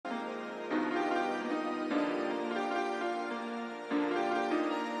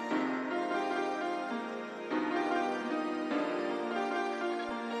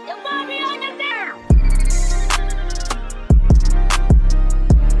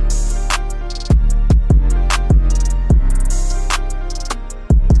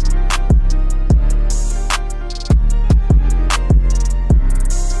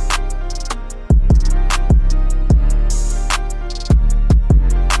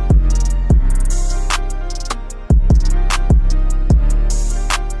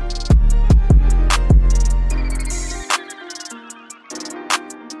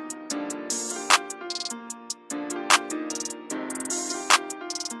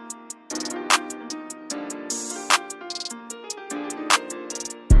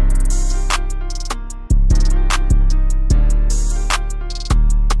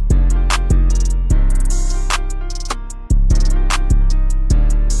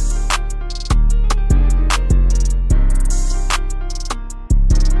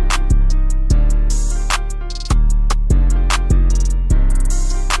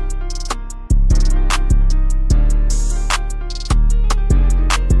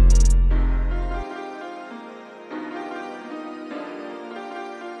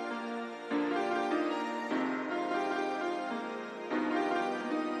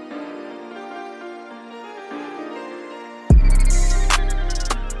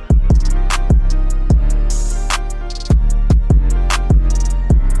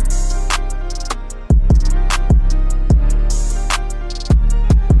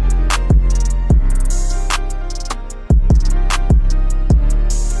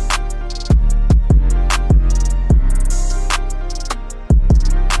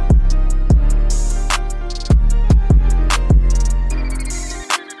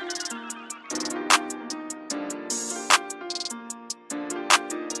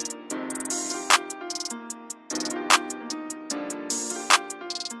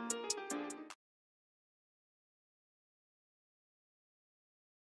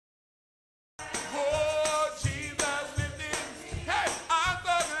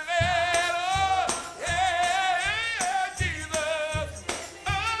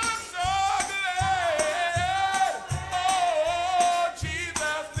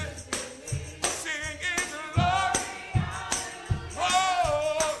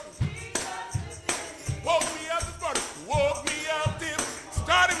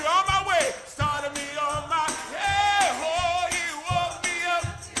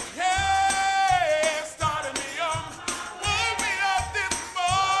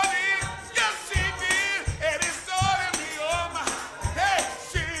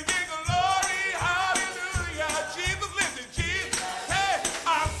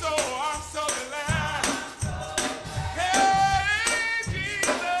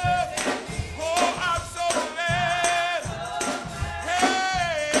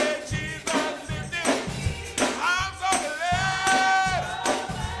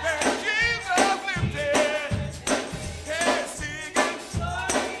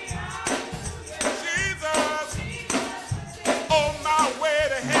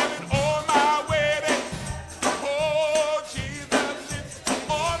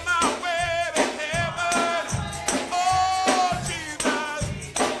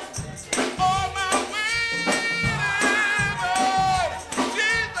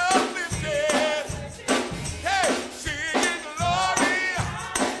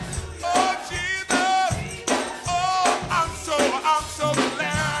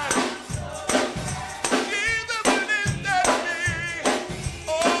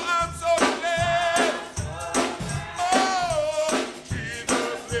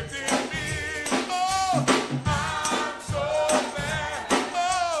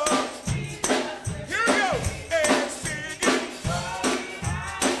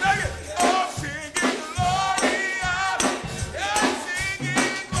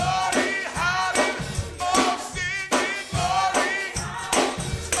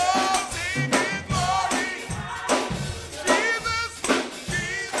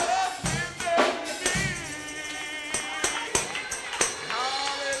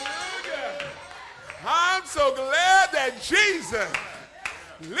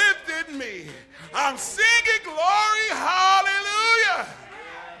lifted me. I'm singing glory, hallelujah.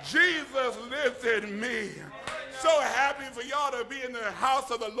 Jesus lifted me. So happy for y'all to be in the house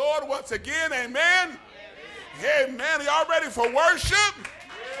of the Lord once again, amen. Amen. Are y'all ready for worship?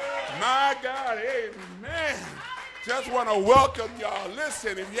 My God, amen. Just want to welcome y'all.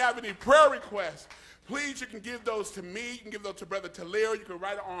 Listen, if you have any prayer requests, please, you can give those to me. You can give those to Brother Talir. You can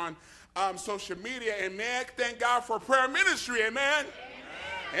write it on social media. Amen. Thank God for prayer ministry. Amen.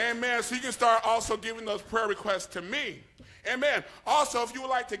 Amen. So you can start also giving those prayer requests to me. Amen. Also, if you would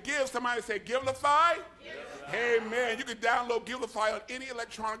like to give, somebody say Givelify. Amen. You can download Givelify on any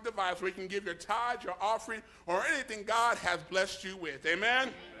electronic device where you can give your tithe, your offering, or anything God has blessed you with.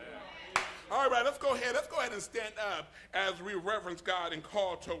 Amen. All right, let's go ahead. Let's go ahead and stand up as we reverence God and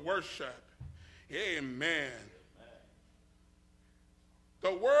call to worship. Amen.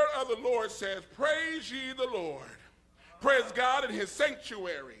 The word of the Lord says, praise ye the Lord. Praise God in his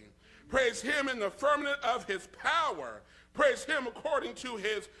sanctuary. Praise him in the firmament of his power. Praise him according to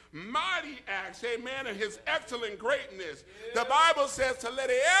his mighty acts, amen, and his excellent greatness. The Bible says to let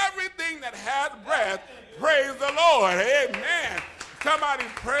everything that has breath praise the Lord, amen. Somebody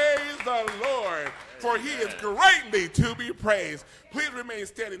praise the Lord, for he is greatly to be praised. Please remain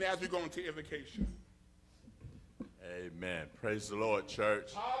standing as we go into invocation. Amen. Praise the Lord,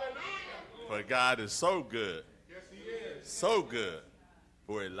 church. Hallelujah. For God is so good. Yes, he is. So good.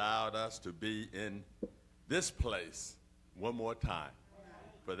 For he allowed us to be in this place one more time.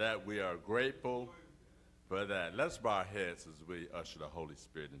 For that, we are grateful for that. Let's bow our heads as we usher the Holy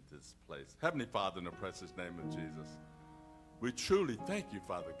Spirit into this place. Heavenly Father, in the precious name of Jesus, we truly thank you,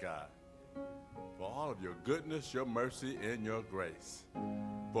 Father God, for all of your goodness, your mercy, and your grace.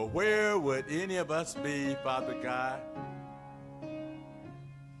 For where would any of us be, Father God,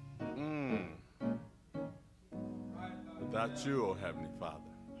 without you, oh Heavenly Father?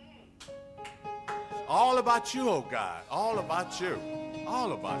 All about you, oh God. All about you.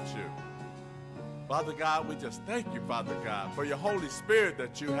 All about you. Father God, we just thank you, Father God, for your Holy Spirit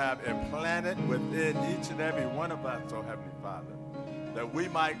that you have implanted within each and every one of us, oh Heavenly Father, that we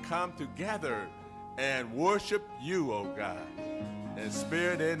might come together and worship you, oh God, in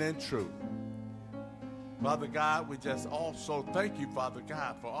spirit and in truth. Father God, we just also thank you, Father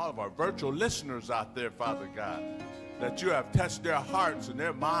God, for all of our virtual listeners out there, Father God, that you have touched their hearts and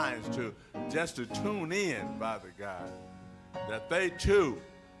their minds to tune in, Father God, that they too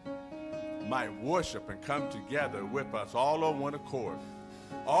might worship and come together with us all on one accord,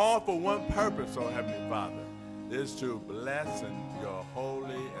 all for one purpose, oh Heavenly Father, is to bless in your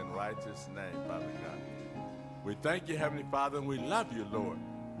holy and righteous name, Father God. We thank you, Heavenly Father, and we love you, Lord.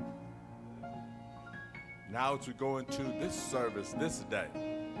 Now as we go into this service this day,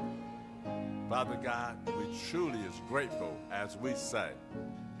 Father God, we truly is grateful as we say,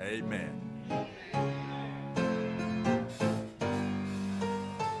 amen.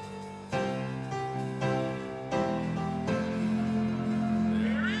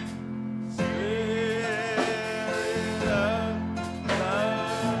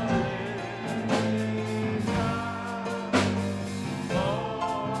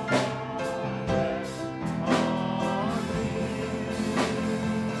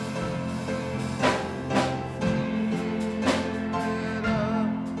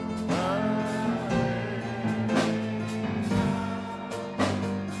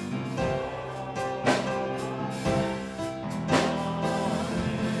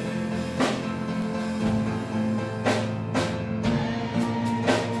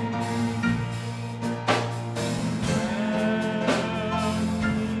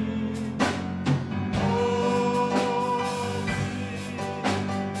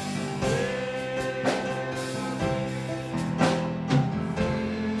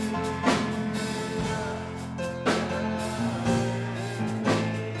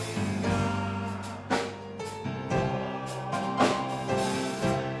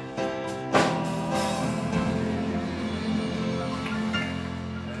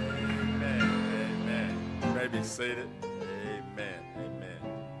 Seated. Amen. Amen.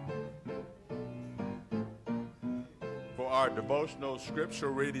 For our devotional scripture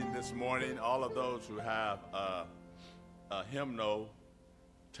reading this morning, all of those who have a hymnal,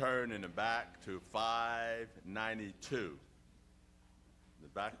 turn in the back to 592. The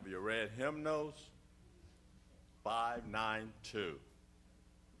back of your red hymnals, 592.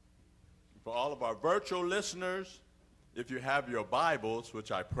 For all of our virtual listeners, if you have your Bibles,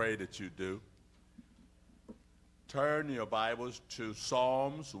 which I pray that you do, turn your Bibles to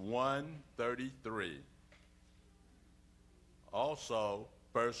Psalms 133. Also,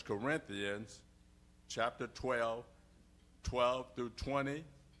 1 Corinthians chapter 12, 12 through 20,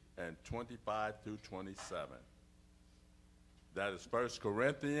 and 25 through 27. That is 1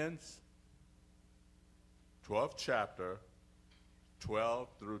 Corinthians, 12th chapter, 12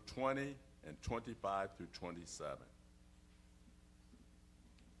 through 20 and 25 through 27.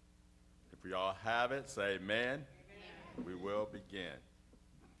 If we all have it, say amen. Amen. We will begin.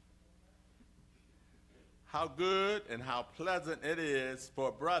 How good and how pleasant it is for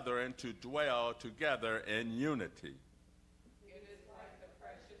brethren to dwell together in unity. It is like the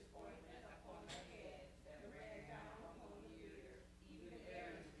precious ointment upon the head that ran down upon the ear, even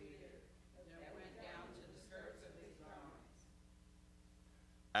Aaron's beard, that went down to the skirts of his garments.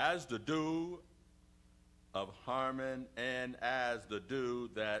 As the dew of Hermon, and as the dew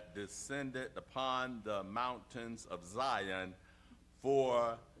that descended upon the mountains of Zion,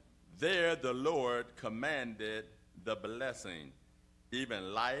 for there the Lord commanded the blessing,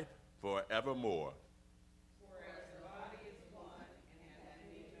 even life forevermore. For as the body is one and hath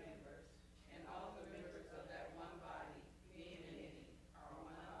many members, and all the members of that one body, being many, are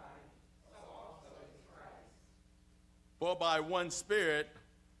one body, so also is Christ. For by one Spirit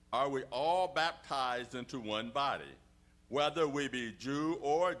are we all baptized into one body, whether we be Jew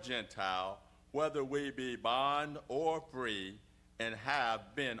or Gentile, whether we be bond or free, and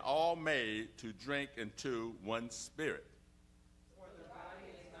have been all made to drink into one Spirit. For the body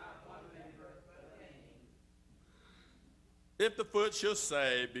is not one member, but many. If the foot shall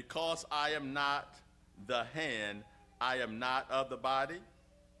say, because I am not the hand, I am not of the body,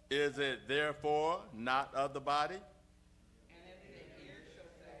 is it therefore not of the body? And if the ear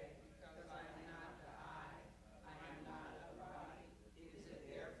shall say, because I am not the eye, I am not of the body, is it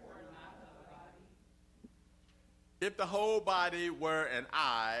therefore not of the body? If the whole body were an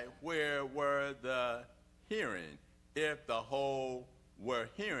eye, where were the hearing? If the whole were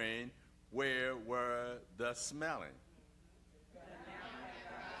hearing, where were the smelling? But now hath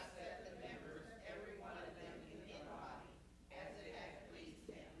God set the members, every one of them, in his body, as it hath pleased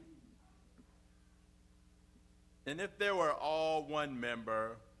him. And if there were all one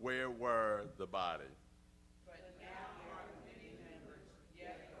member, where were the body? But now are many members,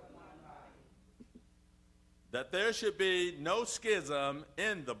 yet but one body. That there should be no schism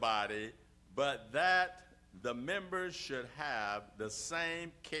in the body, but that the members should have the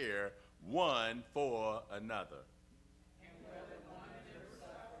same care one for another. And whether one member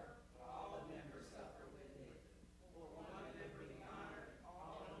suffer, all the members suffer with it. For one member be honored,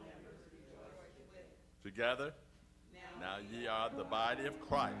 all the members rejoice with it. Together? Now ye are the body of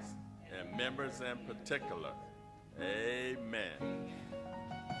Christ, and members in particular. Amen.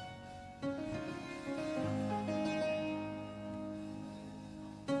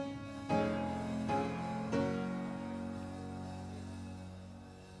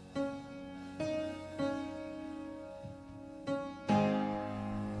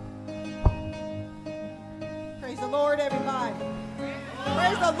 Praise the Lord, everybody.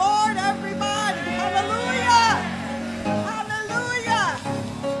 Praise the Lord, everybody. Hallelujah. Hallelujah.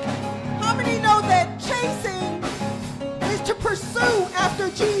 How many know that chasing is to pursue after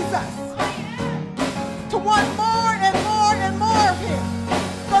Jesus? To want more and more and more of him.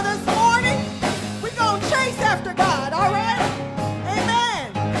 So this morning, we're going to chase after God, all right?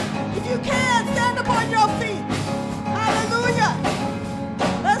 Amen. If you can, stand up on your feet. Hallelujah.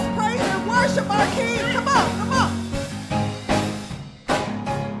 Let's praise and worship our King. Come on, come on.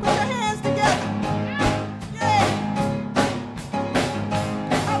 Put your hands together. Yay.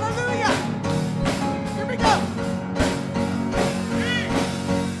 Hallelujah. Here we go.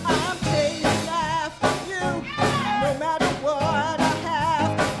 I'm chasing.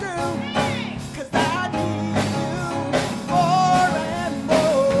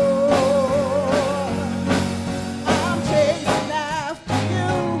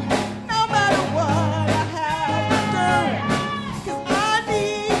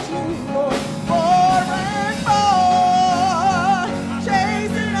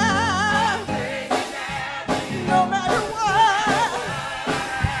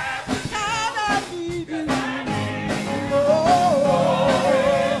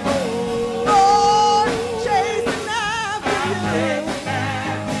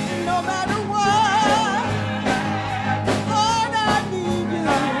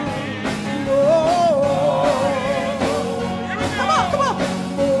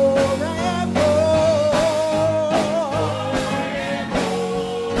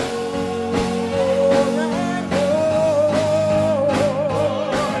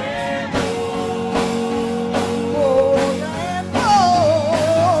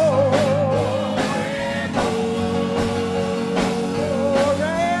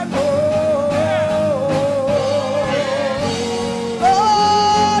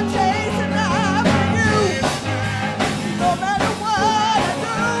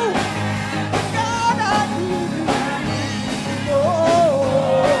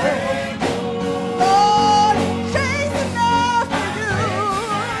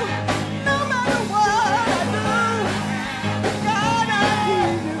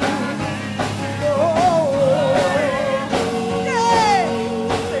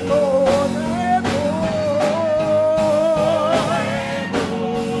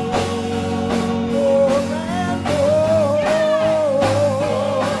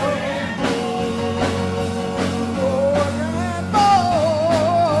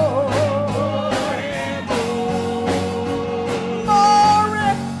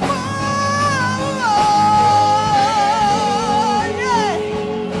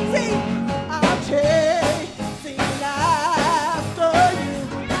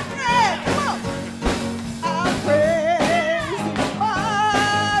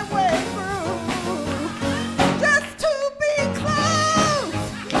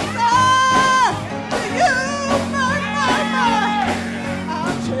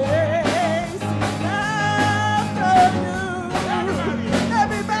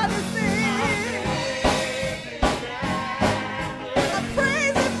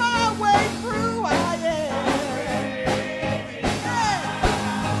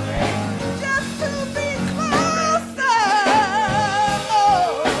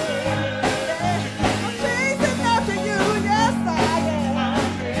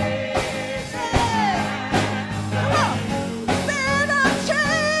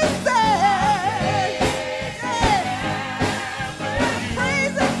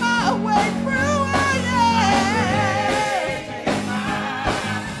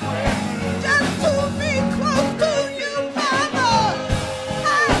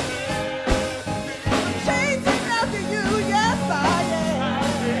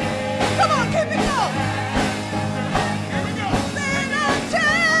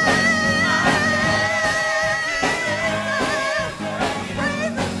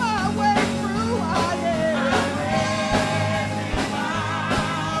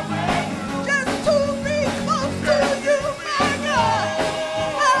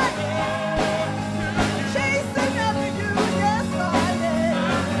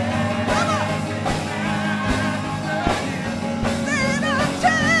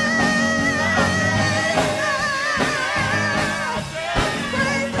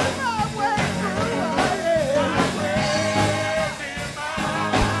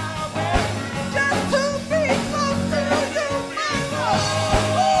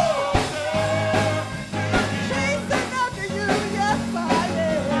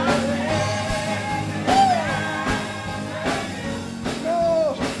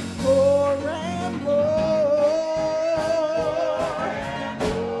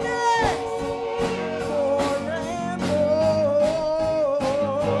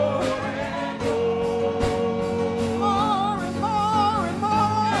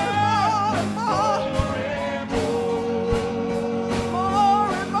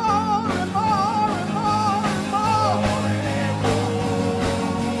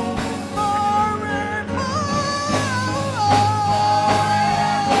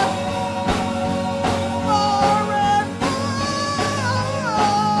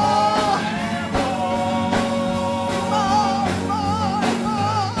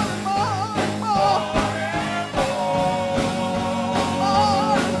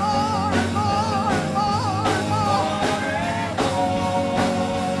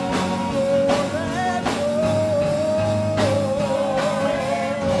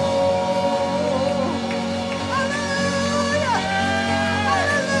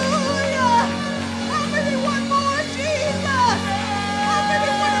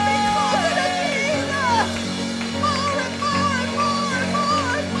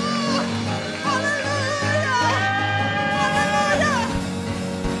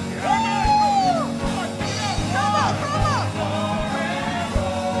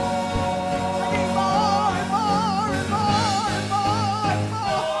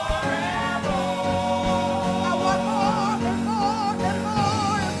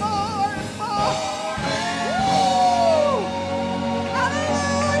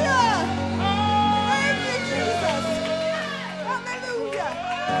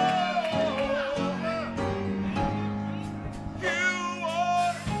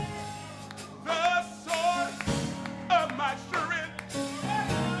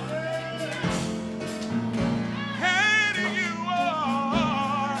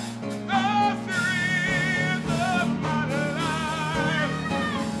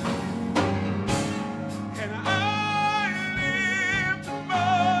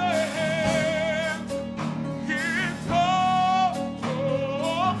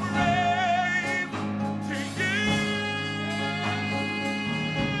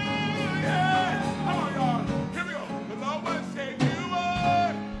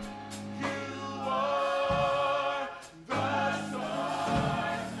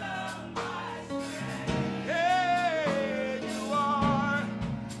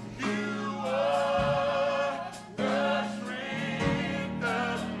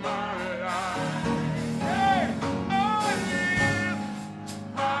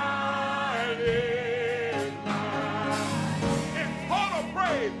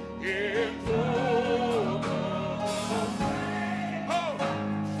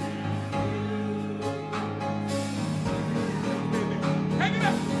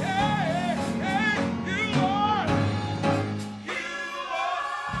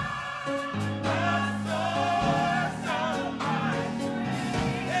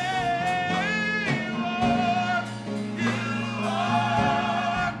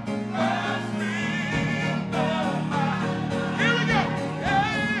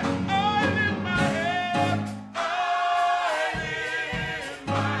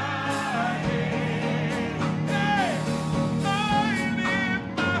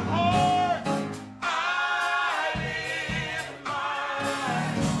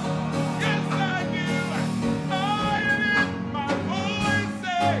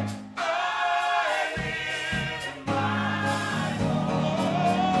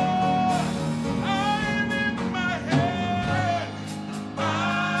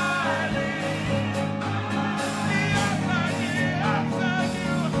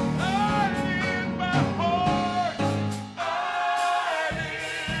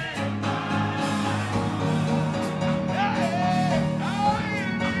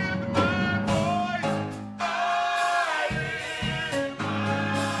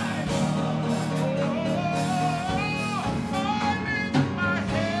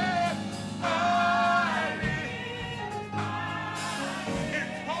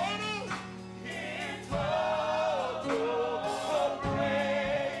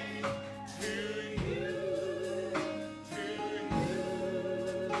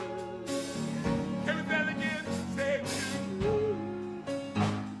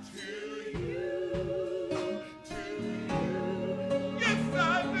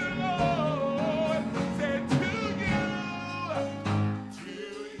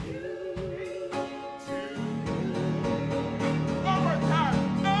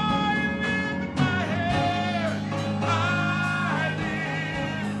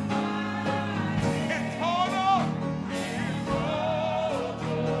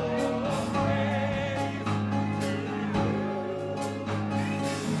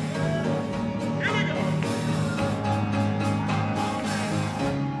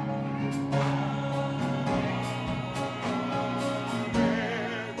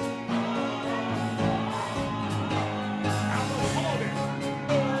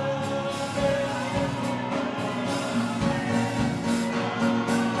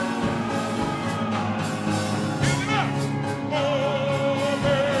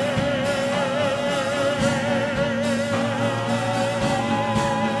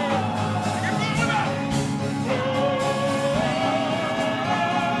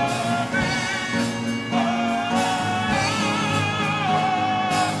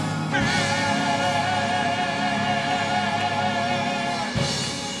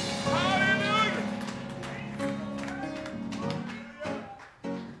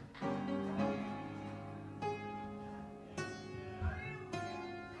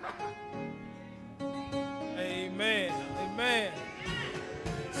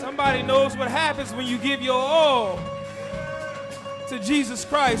 Somebody knows what happens when you give your all to Jesus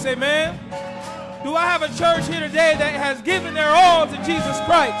Christ. Amen. Do I have a church here today that has given their all to Jesus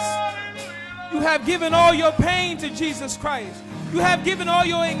Christ? You have given all your pain to Jesus Christ. You have given all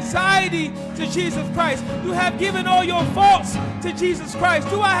your anxiety to Jesus Christ. You have given all your faults to Jesus Christ.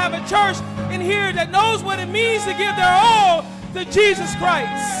 Do I have a church in here that knows what it means to give their all to Jesus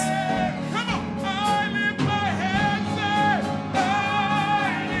Christ?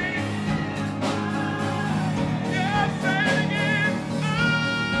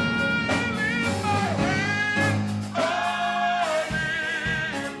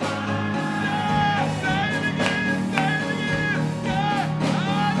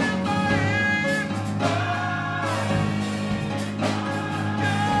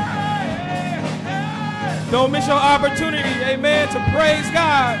 Don't miss your opportunity, amen, to praise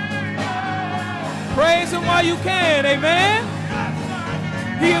God. Praise Him while you can, amen.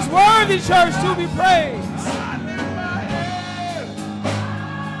 He is worthy, church, to be praised.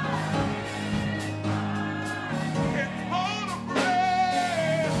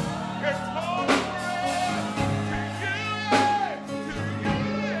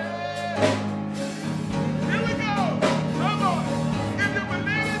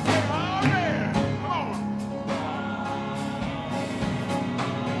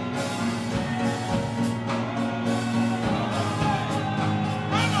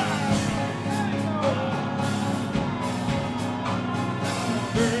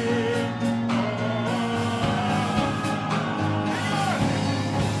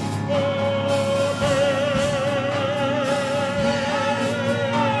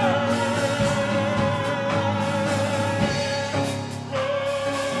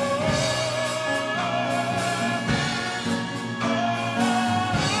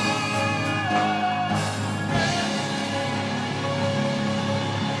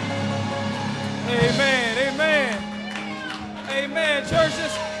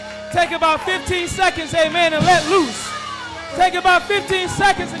 Take about 15 seconds, amen, and let loose. Take about 15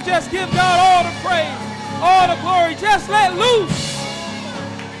 seconds and just give God all the praise, all the glory. Just let loose.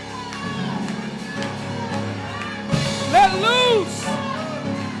 Let loose.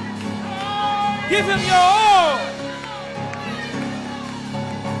 Give Him your all.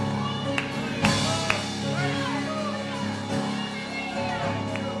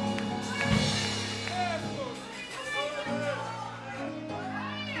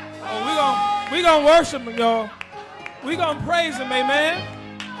 We're going to worship Him, y'all. We're going to praise Him, amen.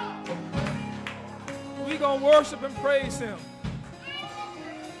 We're going to worship and praise Him.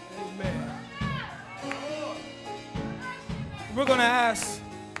 Amen. We're going to ask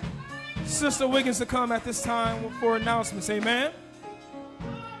Sister Wiggins to come at this time for announcements, amen.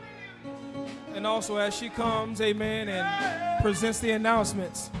 And also as she comes, amen, and presents the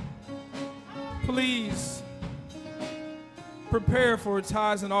announcements, please prepare for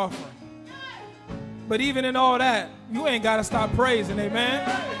tithes and offering. But even in all that, you ain't got to stop praising, amen?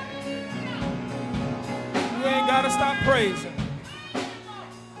 You ain't got to stop praising.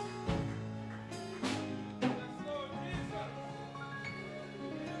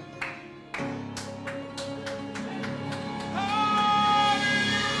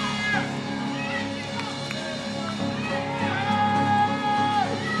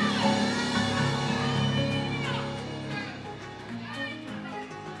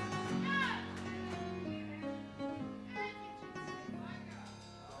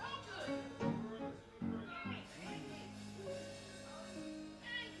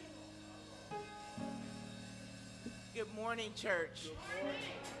 Good morning, church.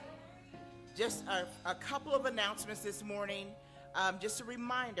 Just a couple of announcements this morning. Just a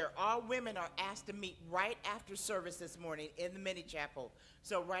reminder, all women are asked to meet right after service this morning in the mini chapel.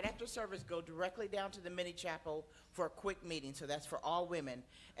 So right after service, go directly down to the mini chapel for a quick meeting. So that's for all women.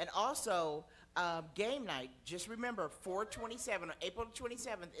 And also, game night. Just remember, April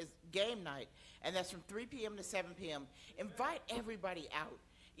 27th is game night, and that's from 3 p.m. to 7 p.m. Invite everybody out.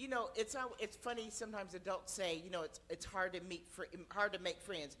 You know, it's funny sometimes adults say, you know, it's hard to make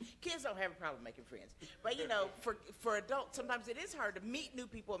friends. Kids don't have a problem making friends. But, you know, for adults, sometimes it is hard to meet new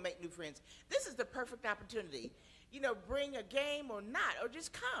people and make new friends. This is the perfect opportunity. You know, bring a game or not, or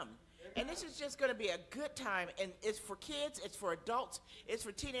just come. And this is just going to be a good time. And it's for kids, it's for adults, it's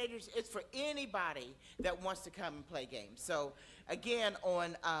for teenagers, it's for anybody that wants to come and play games. So, again,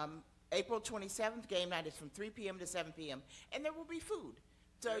 on April 27th, game night is from 3 p.m. to 7 p.m. And there will be food.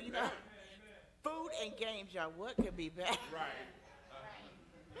 So, you know, food and games, y'all, what could be better? Right.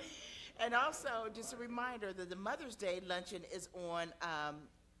 And also, just a reminder that the Mother's Day luncheon is on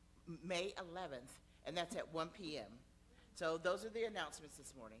May 11th, and that's at 1 p.m. So those are the announcements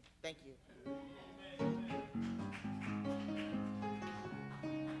this morning. Thank you.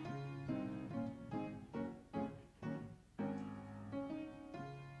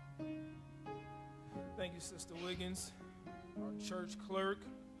 Thank you, Sister Wiggins, our church clerk.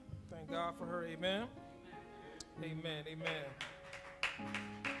 Thank God for her. Amen. Amen. Amen.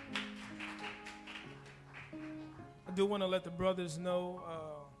 I do want to let the brothers know.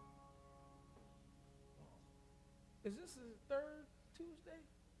 Is this the third Tuesday?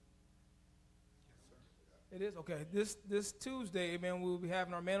 Yes, sir. It is? Okay. This Tuesday, amen, we'll be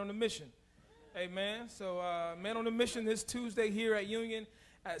having our Man on the Mission. Amen. So, Man on the Mission this Tuesday here at Union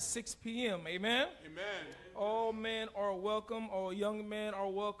at 6 p.m. Amen. Amen. All men are welcome. All young men are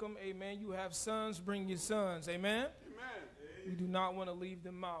welcome. Amen. You have sons, bring your sons. Amen. Amen. We do not want to leave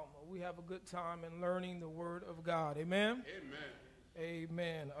them out. We have a good time in learning the word of God. Amen. Amen.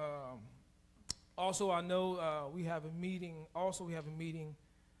 Amen. Also, I know we have a meeting. Also, we have a meeting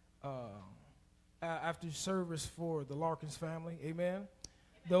after service for the Larkins family. Amen.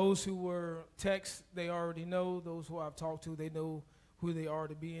 Those who were text, they already know. Those who I've talked to, they know who they are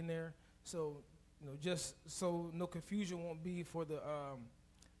to be in there. So, just so no confusion won't be for the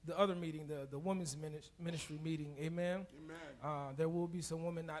other meeting, the women's ministry meeting. Amen. Amen. There will be some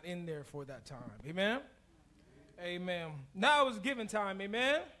women not in there for that time. Amen. Amen. Now it's giving time.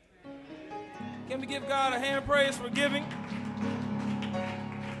 Amen. Can we give God a hand praise for giving?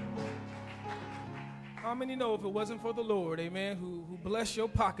 How many know if it wasn't for the Lord, amen, who blessed your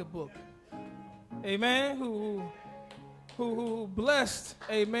pocketbook, amen, who blessed,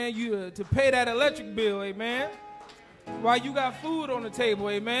 amen, you to pay that electric bill, amen, while you got food on the table,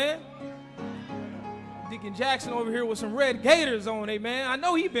 amen. Deacon Jackson over here with some red gaiters on, amen. I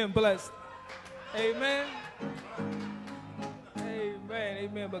know he been blessed, amen. Amen,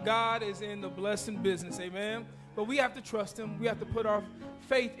 amen. But God is in the blessing business, amen. But we have to trust him. We have to put our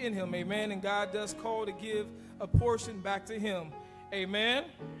faith in him, amen. And God does call to give a portion back to him, amen.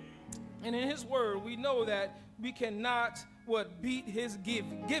 And in his word, we know that we cannot, beat his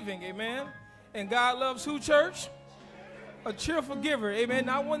giving, amen. And God loves who, church? A cheerful giver, amen.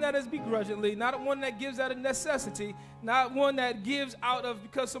 Not one that is begrudgingly, not one that gives out of necessity, not one that gives out of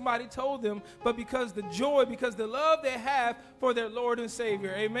because somebody told them, but because the joy, because the love they have for their Lord and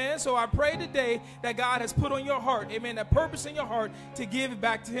Savior, amen. So I pray today that God has put on your heart, amen, that purpose in your heart to give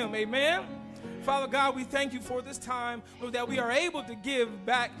back to him, amen. Father God, we thank you for this time, Lord, that we are able to give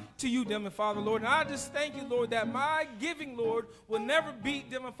back to you, dear Father, Lord. And I just thank you, Lord, that my giving, Lord, will never beat,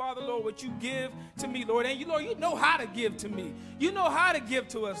 dear Father, Lord, what you give to me, Lord. And you, Lord, you know how to give to me. You know how to give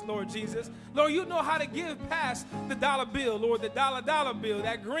to us, Lord Jesus. Lord, you know how to give past the dollar bill, Lord, the dollar bill,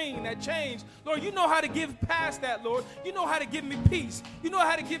 that green, that change. Lord, you know how to give past that, Lord. You know how to give me peace. You know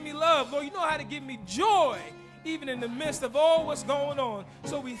how to give me love, Lord. You know how to give me joy, even in the midst of all what's going on.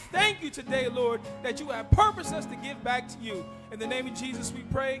 So we thank you today, Lord, that you have purposed us to give back to you. In the name of Jesus we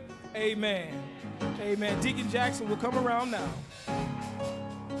pray, amen. Amen. Deacon Jackson will come around now.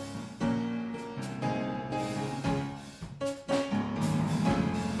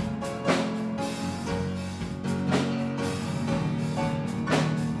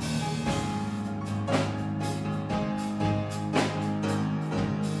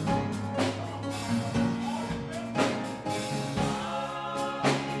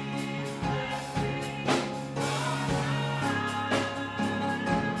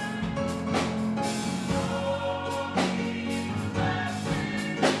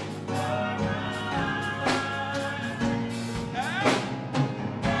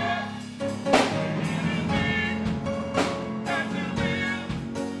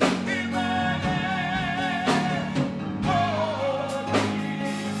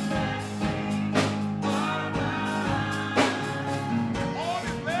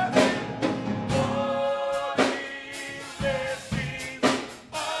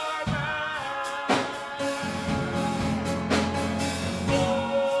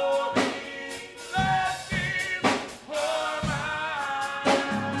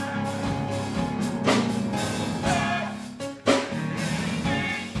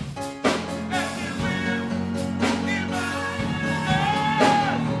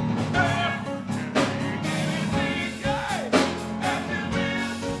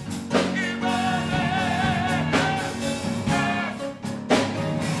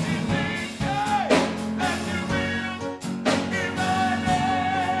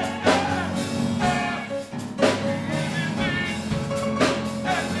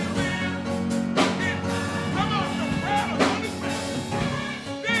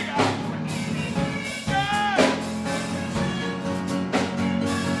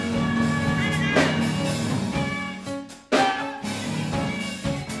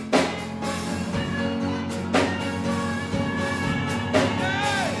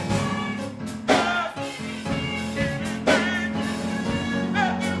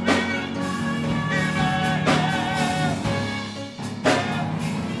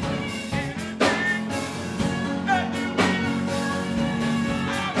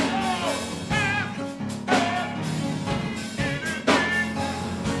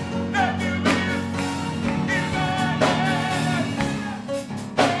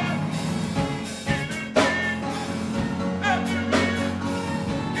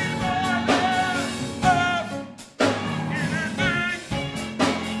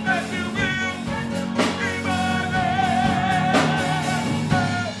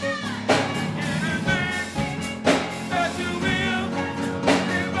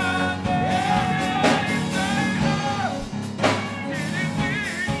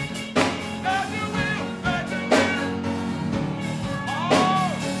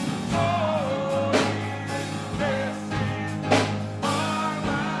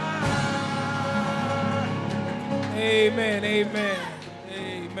 Amen, amen,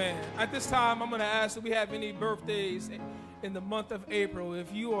 amen. At this time, I'm going to ask if we have any birthdays in the month of April.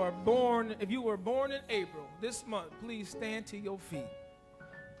 If you were born in April this month, please stand to your feet.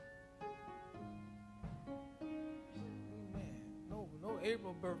 Amen. No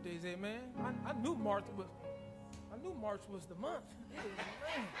April birthdays, amen. I knew March was the month.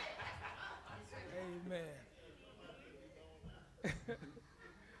 Amen. Amen.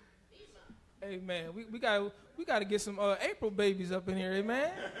 Amen. We got to get some April babies up in here,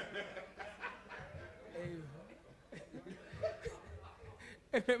 amen.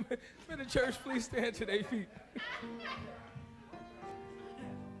 Amen. May the church please stand to their feet.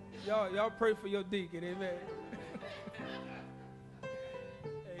 Y'all pray for your deacon, amen.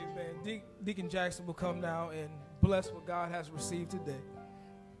 Amen. Deacon Jackson will come now and bless what God has received today.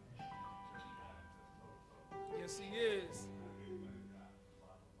 Yes, he is.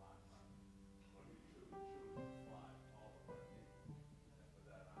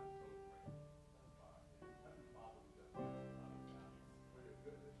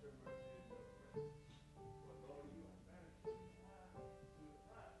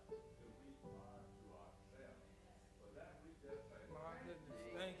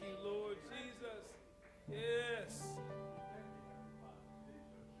 Thank you, Lord Jesus. Yes.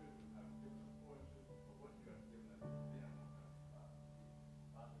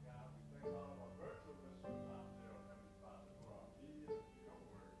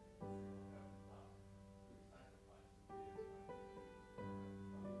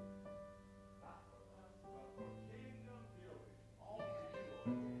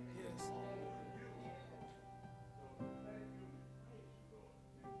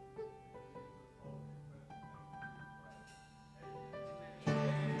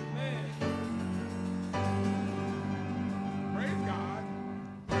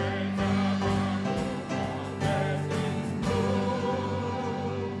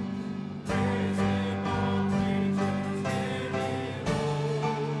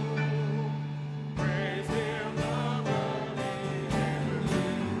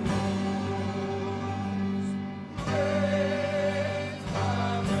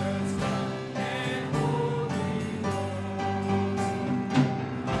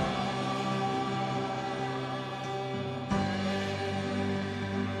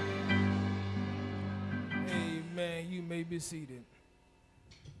 Be seated.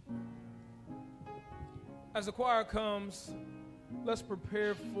 As the choir comes, let's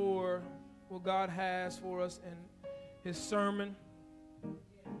prepare for what God has for us in his sermon.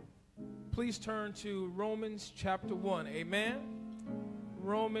 Please turn to Romans chapter 1. Amen.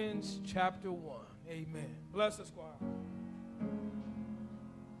 Romans chapter 1. Amen. Bless us, choir.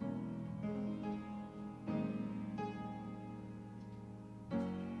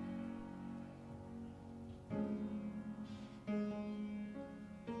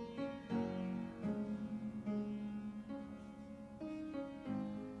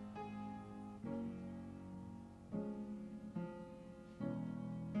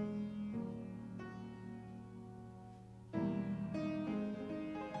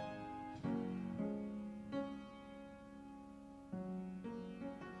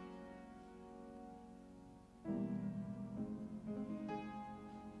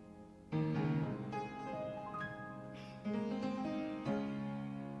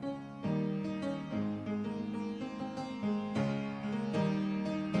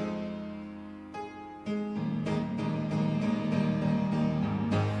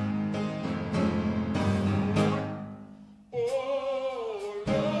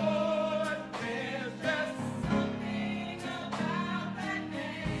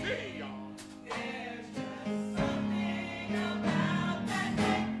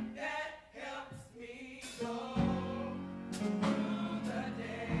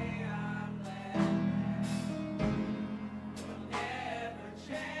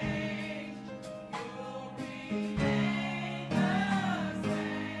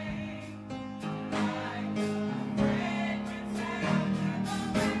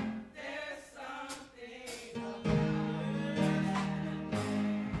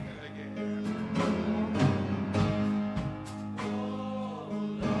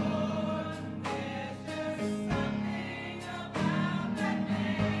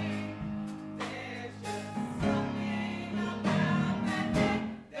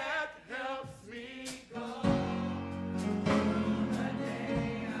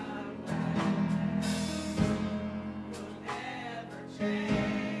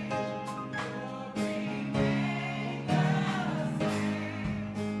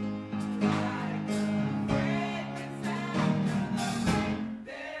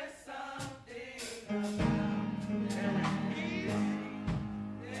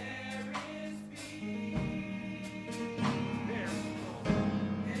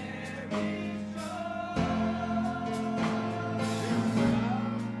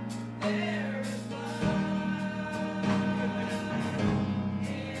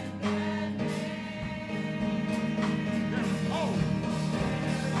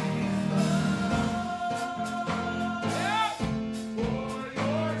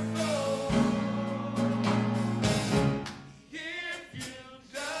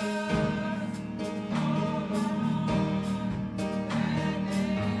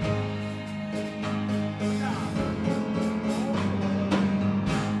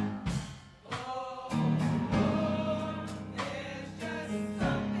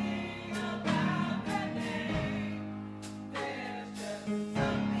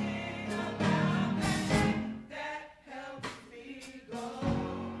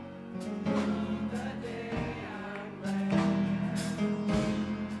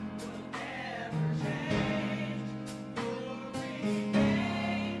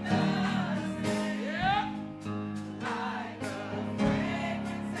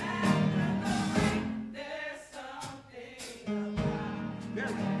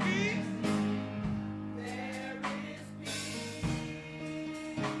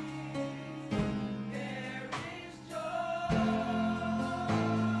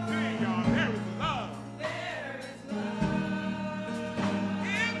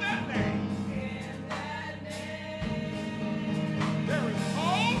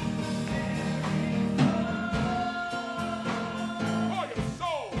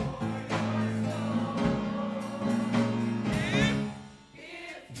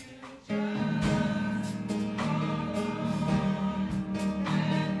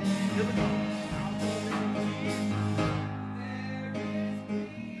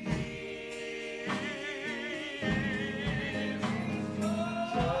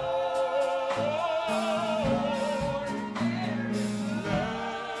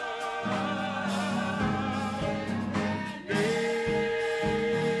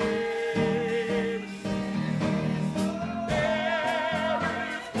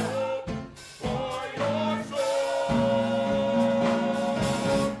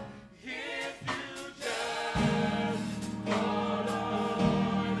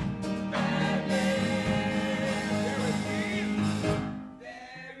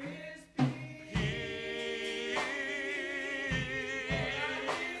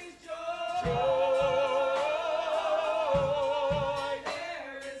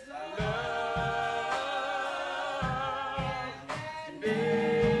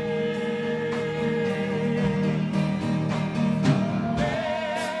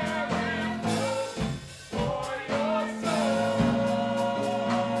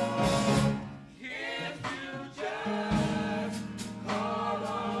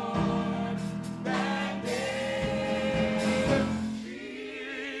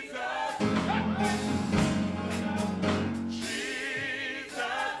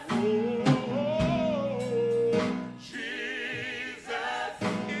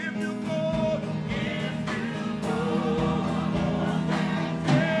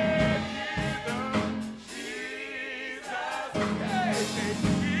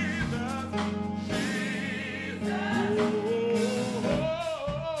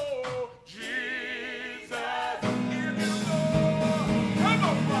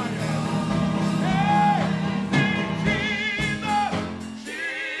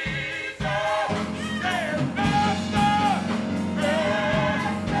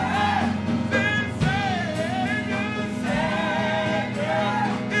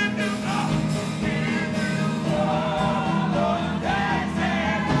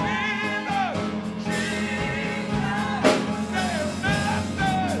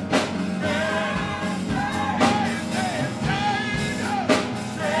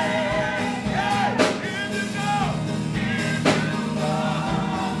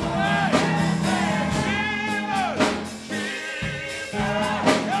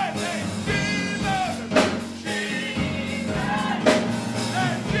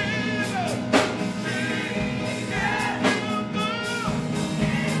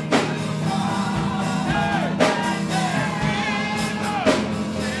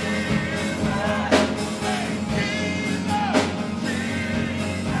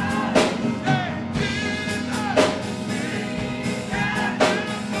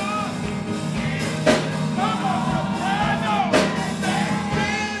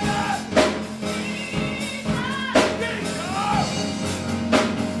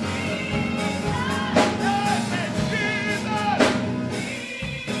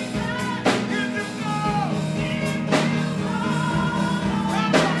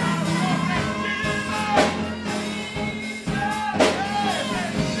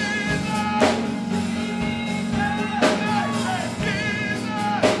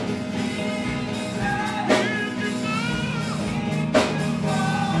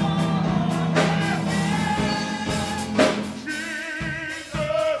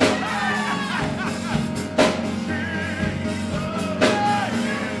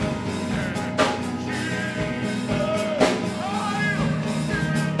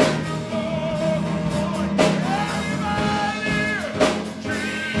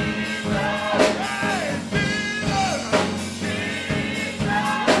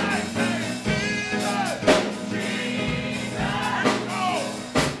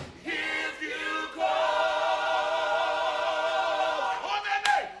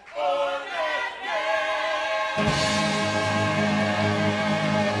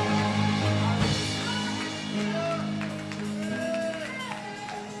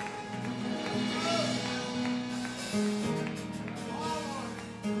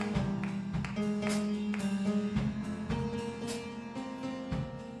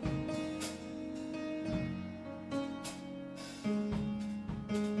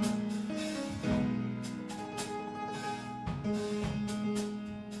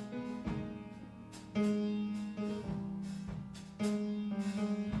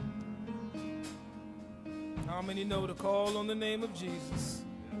 How many know to call on the name of Jesus?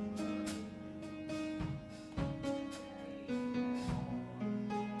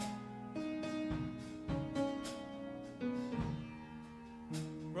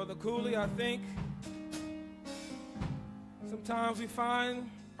 Brother Cooley, I think sometimes we find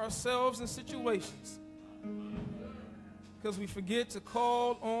ourselves in situations because we forget to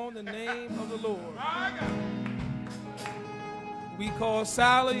call on the name of the Lord. We call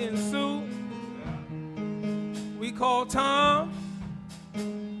Sally and Sue. We call Tom.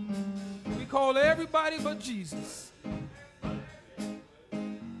 We call everybody but Jesus.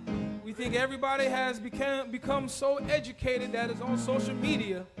 We think everybody has become so educated that is on social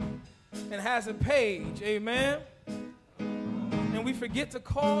media and has a page. Amen. And we forget to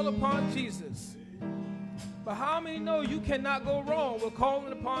call upon Jesus. But how many know you cannot go wrong with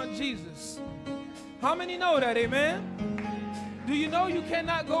calling upon Jesus? How many know that? Amen. Do you know you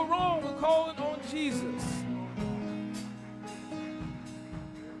cannot go wrong with calling on Jesus?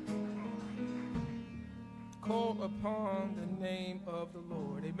 Call upon the name of the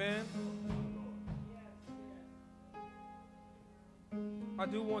Lord. Amen. I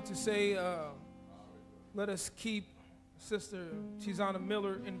do want to say, let us keep Sister Chizana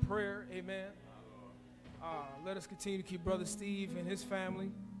Miller in prayer. Amen. Let us continue to keep Brother Steve and his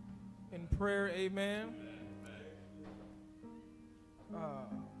family in prayer. Amen.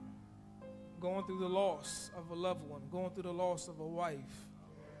 Going through the loss of a loved one, going through the loss of a wife,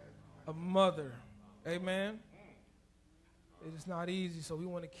 a mother. Amen. It is not easy, so we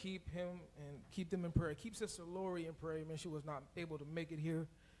want to keep him and keep them in prayer. Keep Sister Lori in prayer. Amen. She was not able to make it here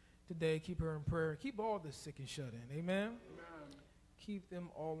today. Keep her in prayer. Keep all the sick and shut in. Amen. Amen. Keep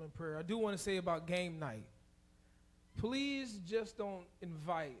them all in prayer. I do want to say about game night. Please just don't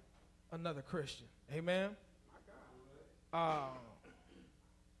invite another Christian. Amen.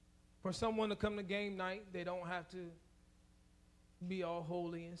 For someone to come to game night, they don't have to be all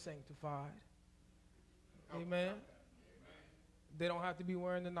holy and sanctified. Amen. They don't have to be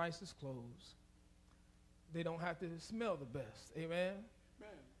wearing the nicest clothes. They don't have to smell the best. Amen.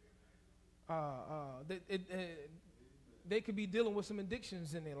 They could be dealing with some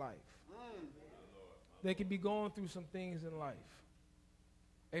addictions in their life. They could be going through some things in life.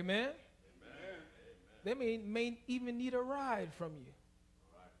 Amen. They may even need a ride from you.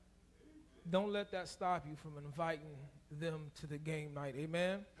 Don't let that stop you from inviting them to the game night.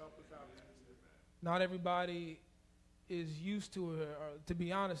 Amen. Not everybody is used to it, or to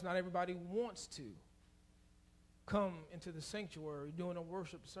be honest, not everybody wants to come into the sanctuary during a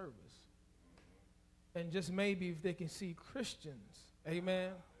worship service. And just maybe if they can see Christians, amen,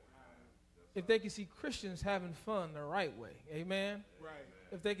 if they can see Christians having fun the right way, amen, right.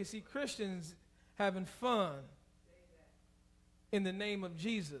 If they can see Christians having fun in the name of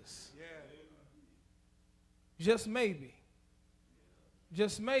Jesus, yeah. Just maybe,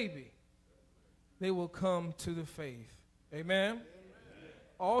 they will come to the faith. Amen. Amen.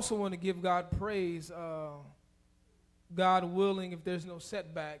 I also want to give God praise. God willing, if there's no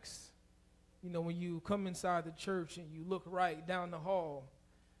setbacks, you know, when you come inside the church and you look right down the hall,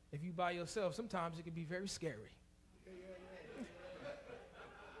 if you by yourself, sometimes it can be very scary.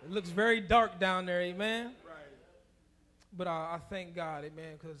 It looks very dark down there, amen? Right. But I thank God,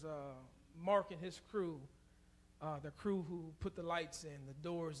 amen, because Mark and his crew, the crew who put the lights in, the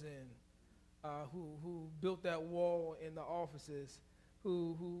doors in, who built that wall in the offices,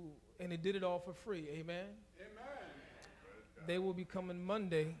 and they did it all for free, amen? Amen. They will be coming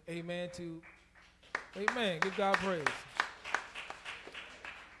Monday, amen, amen, give God praise.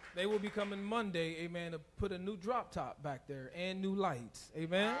 They will be coming Monday, amen, to put a new drop top back there and new lights,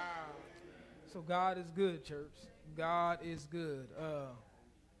 amen? Wow. So God is good, church. God is good.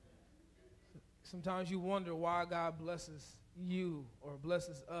 Sometimes you wonder why God blesses you or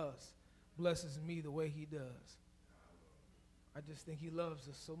blesses us, blesses me the way he does. I just think he loves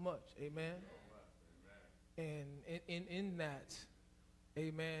us so much, amen? And in that,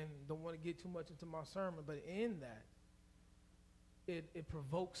 amen, don't want to get too much into my sermon, but in that, it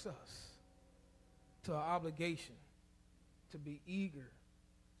provokes us to an obligation to be eager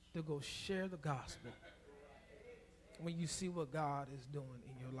to go share the gospel when you see what God is doing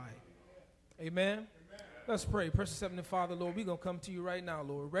in your life. Amen? Amen. Let's pray. Precious Heavenly Father, Lord, we're going to come to you right now,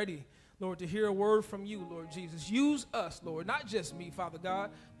 Lord, ready, Lord, to hear a word from you, Lord Jesus. Use us, Lord, not just me, Father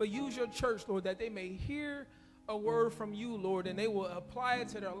God, but use your church, Lord, that they may hear a word from you, Lord, and they will apply it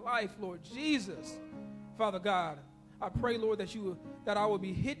to their life, Lord Jesus. Father God, I pray, Lord, that I will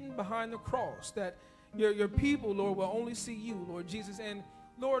be hidden behind the cross, that your people, Lord, will only see you, Lord Jesus. And,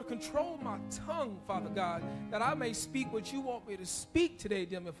 Lord, control my tongue, Father God, that I may speak what you want me to speak today,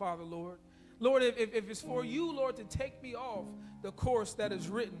 dear my Father, Lord. Lord, if it's for you, Lord, to take me off the course that is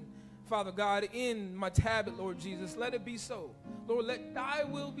written, Father God, in my tablet, Lord Jesus, let it be so. Lord, let thy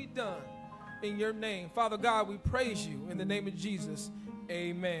will be done in your name. Father God, we praise you in the name of Jesus.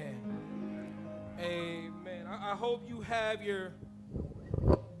 Amen. Amen. I hope you have your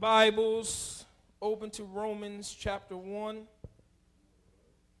Bibles open to Romans chapter 1.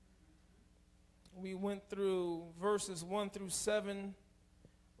 We went through verses 1 through 7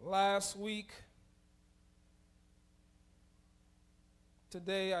 last week.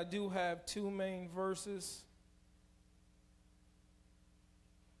 Today I do have two main verses.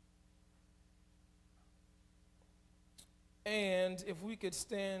 And if we could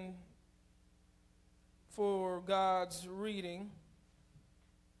stand for God's reading,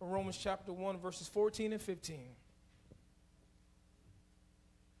 Romans chapter 1, verses 14 and 15.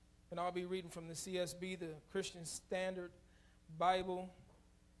 And I'll be reading from the CSB, the Christian Standard Bible.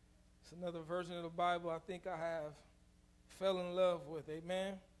 It's another version of the Bible I think I have fell in love with.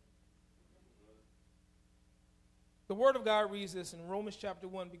 Amen. The Word of God reads this in Romans chapter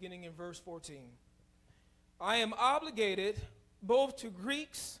 1, beginning in verse 14. I am obligated both to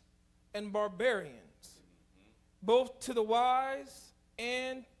Greeks and barbarians, both to the wise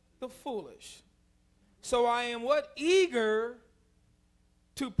and the foolish. So I am what? Eager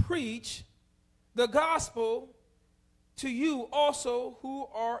to preach the gospel to you also who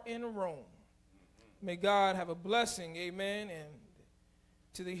are in Rome. May God have a blessing, amen, and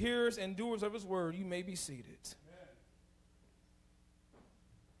to the hearers and doers of his word, you may be seated.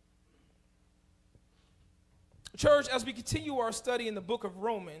 Church, as we continue our study in the book of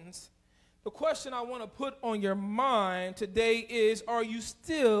Romans, the question I want to put on your mind today is, are you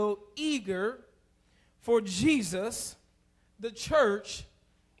still eager for Jesus, the church,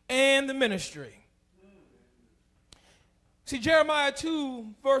 and the ministry? See, Jeremiah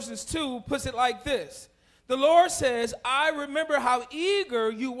 2 verses 2 puts it like this. The Lord says, I remember how eager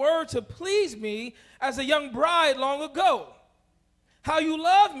you were to please me as a young bride long ago, how you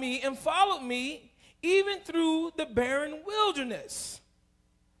loved me and followed me even through the barren wilderness.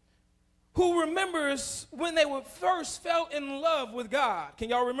 Who remembers when they were first fell in love with God? Can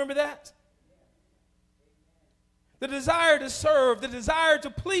y'all remember that? The desire to serve, the desire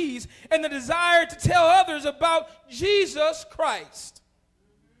to please, and the desire to tell others about Jesus Christ.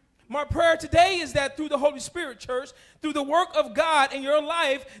 My prayer today is that through the Holy Spirit, church, through the work of God in your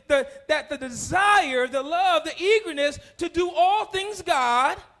life, that the desire, the love, the eagerness to do all things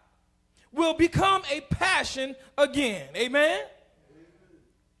God will become a passion again. Amen?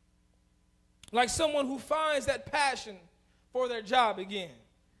 Like someone who finds that passion for their job again.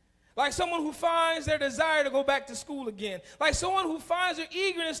 Like someone who finds their desire to go back to school again. Like someone who finds their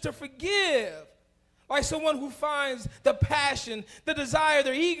eagerness to forgive. Like someone who finds the passion, the desire,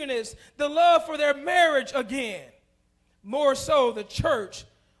 their eagerness, the love for their marriage again. More so, the church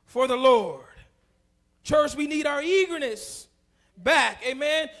for the Lord. Church, we need our eagerness back,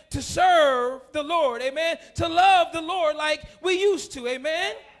 amen, to serve the Lord, amen, to love the Lord like we used to,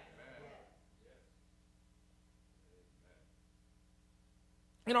 amen.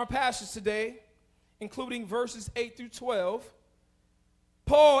 In our passage today, including verses 8 through 12,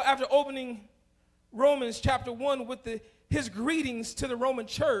 Paul, after opening Romans chapter 1 with his greetings to the Roman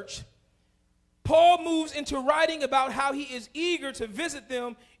church, Paul moves into writing about how he is eager to visit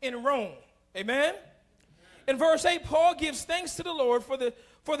them in Rome. Amen? In verse 8, Paul gives thanks to the Lord for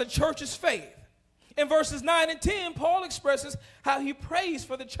the church's faith. In verses 9 and 10, Paul expresses how he prays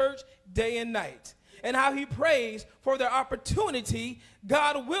for the church day and night, and how he prays for their opportunity,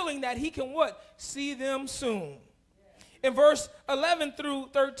 God willing, that he can what? See them soon. In verse 11 through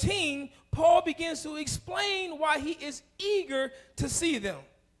 13, Paul begins to explain why he is eager to see them.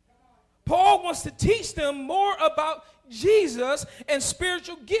 Paul wants to teach them more about Jesus and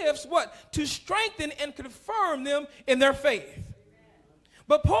spiritual gifts, what? To strengthen and confirm them in their faith.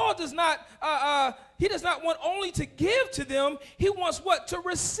 But Paul does not, he does not want only to give to them, he wants what? To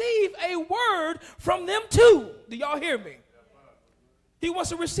receive a word from them too. Do y'all hear me? He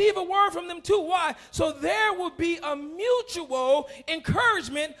wants to receive a word from them too. Why? So there will be a mutual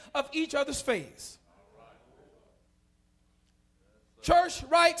encouragement of each other's faith. Church,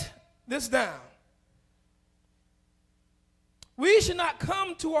 write this down. We should not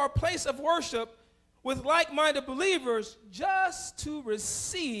come to our place of worship with like-minded believers just to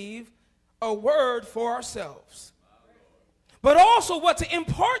receive a word for ourselves, but also what? To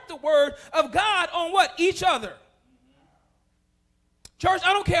impart the word of God on what? Each other. Church,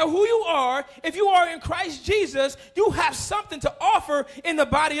 I don't care who you are. If you are in Christ Jesus, you have something to offer in the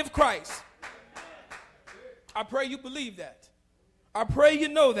body of Christ. I pray you believe that. I pray you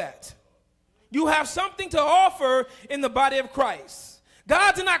know that. You have something to offer in the body of Christ.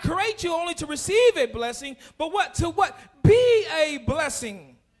 God did not create you only to receive a blessing, but what? To what? Be a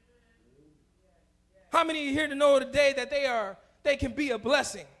blessing. How many of you here to know today that they can be a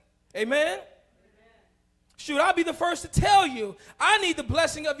blessing? Amen? Shoot, I'll be the first to tell you, I need the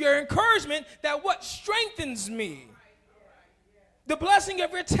blessing of your encouragement that what strengthens me. The blessing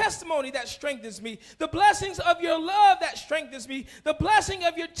of your testimony that strengthens me. The blessings of your love that strengthens me. The blessing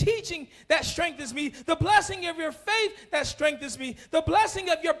of your teaching that strengthens me. The blessing of your faith that strengthens me. The blessing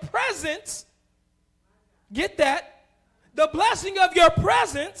of your presence. Get that? The blessing of your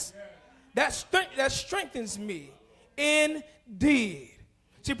presence that strengthens me indeed.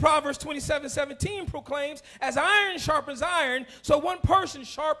 See, Proverbs 27:17 proclaims, as iron sharpens iron, so one person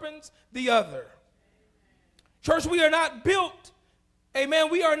sharpens the other. Church, we are not built,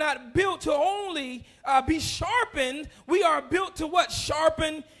 amen, we are not built to only be sharpened. We are built to what?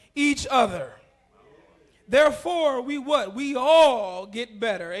 Sharpen each other. Therefore, we what? We all get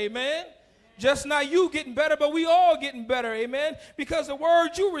better, amen. Just not you getting better, but we all getting better, amen. Because the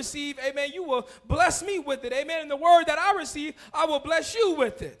word you receive, amen, you will bless me with it, amen. And the word that I receive, I will bless you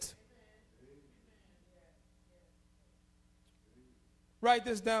with it. Write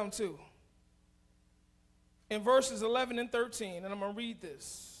this down too. In verses 11 and 13, and I'm going to read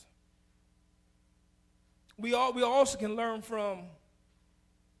this. We also can learn from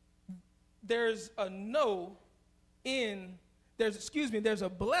there's a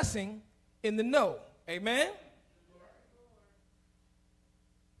blessing in the no. Amen?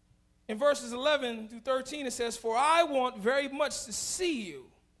 In verses 11 through 13, it says, for I want very much to see you.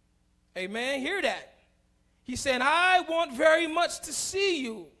 Amen? Hear that. He said, I want very much to see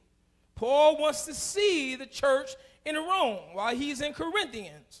you. Paul wants to see the church in Rome while he's in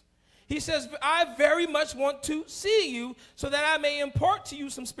Corinthians. He says, I very much want to see you so that I may impart to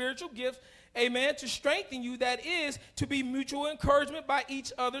you some spiritual gifts, amen, to strengthen you, that is, to be mutual encouragement by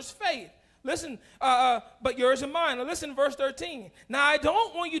each other's faith. Listen, but yours and mine. Now listen, verse 13. Now I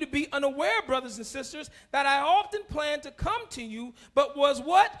don't want you to be unaware, brothers and sisters, that I often planned to come to you, but was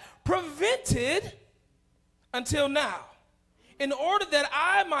what? Prevented until now, in order that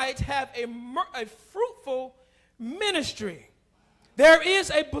I might have a fruitful ministry. There is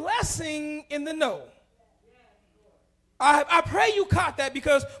a blessing in the no. I pray you caught that,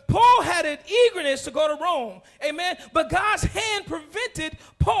 because Paul had an eagerness to go to Rome. Amen. But God's hand prevented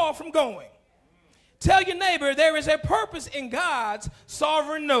Paul from going. Tell your neighbor there is a purpose in God's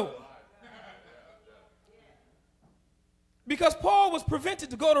sovereign no. Because Paul was prevented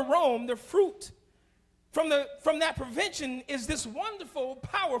to go to Rome, the fruit from that prevention is this wonderful,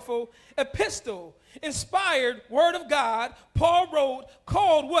 powerful epistle, inspired word of God Paul wrote,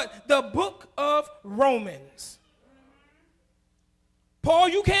 called what? The book of Romans. Paul,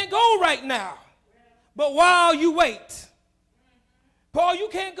 you can't go right now, but while you wait. Paul, you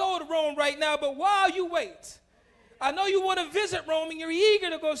can't go to Rome right now, but while you wait. I know you want to visit Rome and you're eager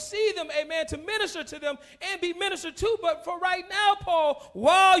to go see them, amen, to minister to them and be ministered to, but for right now, Paul,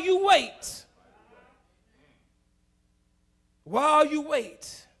 while you wait. While you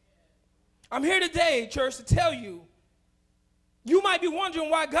wait. I'm here today, church, to tell you, you might be wondering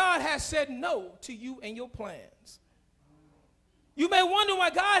why God has said no to you and your plans. You may wonder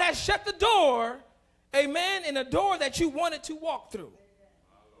why God has shut the door, amen, in a door that you wanted to walk through.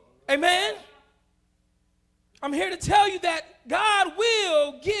 Amen? I'm here to tell you that God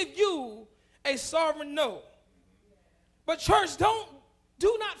will give you a sovereign no. But church,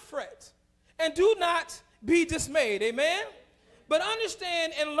 do not fret and do not be dismayed. Amen? But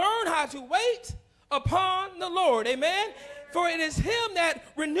understand and learn how to wait upon the Lord. Amen? For it is him that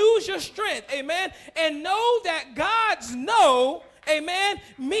renews your strength. Amen? And know that God's no, amen,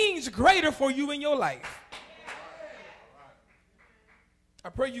 means greater for you in your life. I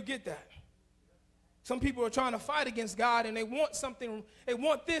pray you get that. Some people are trying to fight against God and they want something, they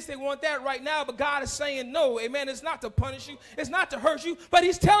want this, they want that right now, but God is saying no. Amen? It's not to punish you, it's not to hurt you, but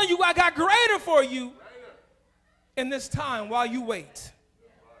he's telling you I got greater for you in this time while you wait.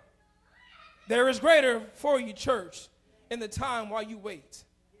 There is greater for you, church, in the time while you wait.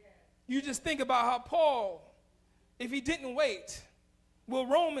 You just think about how Paul, if he didn't wait, well,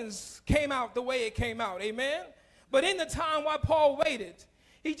 Romans came out the way it came out, amen? But in the time while Paul waited,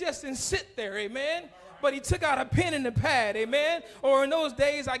 he just didn't sit there, amen? But he took out a pen and a pad, amen? Or in those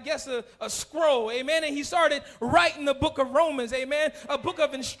days, I guess a scroll, amen? And he started writing the book of Romans, amen? A book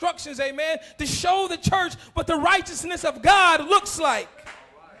of instructions, amen? To show the church what the righteousness of God looks like.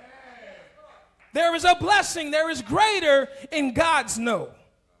 There is a blessing, there is greater in God's no.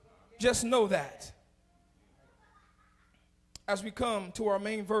 Just know that. As we come to our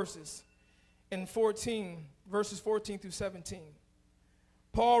main verses, in 14, verses 14 through 17.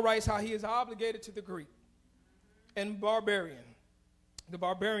 Paul writes how he is obligated to the Greek and barbarian, the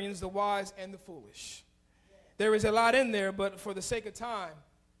barbarians, the wise, and the foolish. There is a lot in there, but for the sake of time,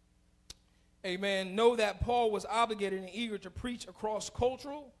 amen, know that Paul was obligated and eager to preach across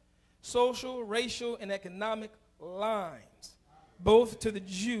cultural, social, racial, and economic lines, both to the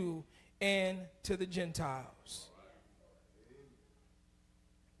Jew and to the Gentiles.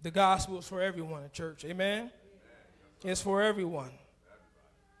 The gospel is for everyone at church, amen? It's for everyone.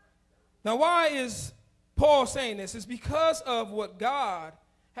 Now, why is Paul saying this? It's because of what God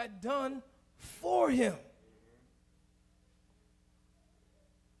had done for him.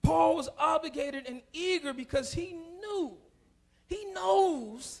 Paul was obligated and eager because he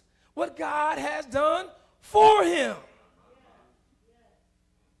knows what God has done for him.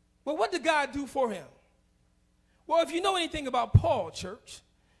 Well, what did God do for him? Well, if you know anything about Paul, church,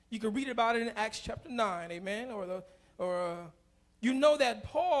 you can read about it in Acts chapter 9, amen, you know that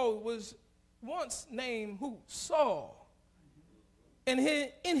Paul was once named who? Saul. And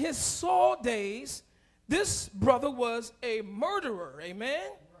in his Saul days, this brother was a murderer,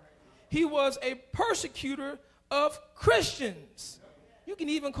 amen. He was a persecutor of Christians. You can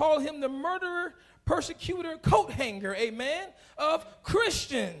even call him the murderer, persecutor, coat hanger, amen, of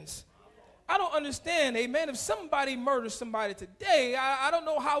Christians. I don't understand, amen, if somebody murders somebody today, I don't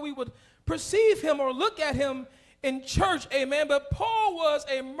know how we would perceive him or look at him in church, amen, but Paul was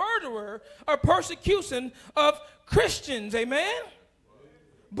a murderer, a persecution of Christians, amen.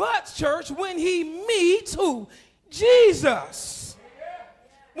 But, church, when he meets who? Jesus.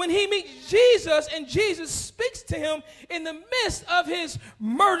 When he meets Jesus and Jesus speaks to him in the midst of his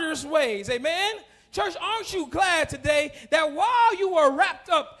murderous ways, amen. Church, aren't you glad today that while you are wrapped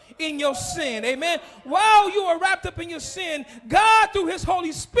up in your sin, amen, while you are wrapped up in your sin, God through his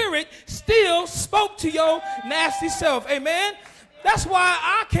Holy Spirit still spoke to your nasty self, amen. That's why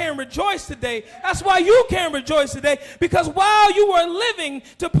I can rejoice today. That's why you can rejoice today, because while you were living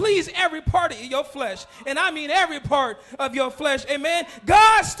to please every part of your flesh, and I mean every part of your flesh, amen,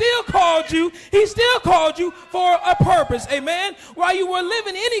 God still called you. He still called you for a purpose, amen. While you were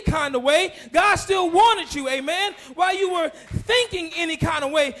living any kind of way, God still wanted you, amen. While you were thinking any kind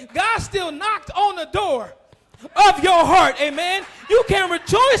of way, God still knocked on the door of your heart, amen. You can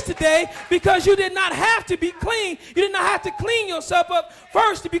rejoice today because you did not have to be clean. You did not have to clean yourself up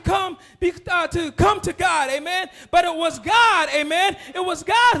first to come to God, amen. But it was God, amen. It was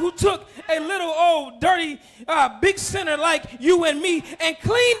God who took a little old dirty big sinner like you and me and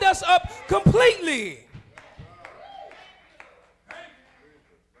cleaned us up completely.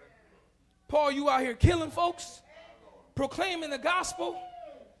 Paul, you out here killing folks, proclaiming the gospel.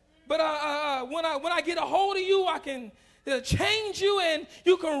 But when I get a hold of you, I can change you, and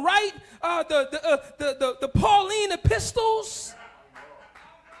you can write the Pauline epistles.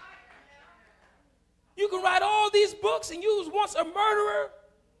 You can write all these books, and you was once a murderer.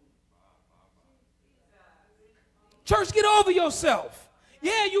 Church, get over yourself.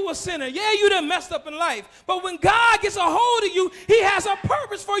 Yeah, you a sinner. Yeah, you done messed up in life. But when God gets a hold of you, he has a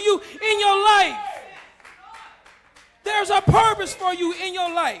purpose for you in your life. There's a purpose for you in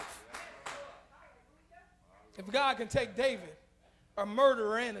your life. If God can take David, a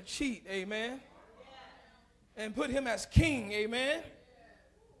murderer and a cheat, amen, and put him as king, amen,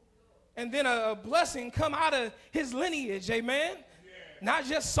 and then a blessing come out of his lineage, amen, not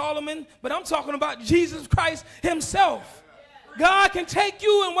just Solomon, but I'm talking about Jesus Christ himself. God can take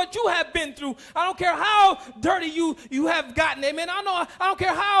you and what you have been through. I don't care how dirty you have gotten, amen. I don't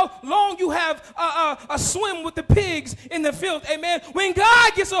care how long you have a swim with the pigs in the filth, amen. When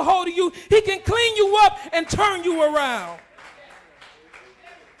God gets a hold of you, he can clean you up and turn you around.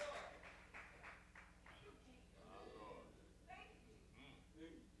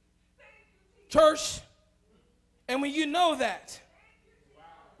 Church, and when you know that,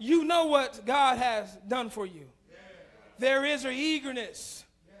 you know what God has done for you. There is an eagerness.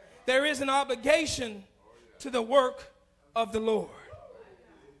 There is an obligation to the work of the Lord.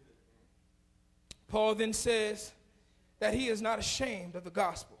 Paul then says that he is not ashamed of the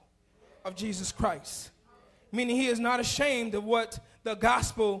gospel of Jesus Christ, meaning he is not ashamed of what the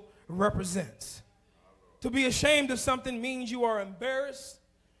gospel represents. To be ashamed of something means you are embarrassed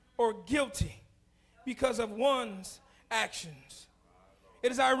or guilty because of one's actions.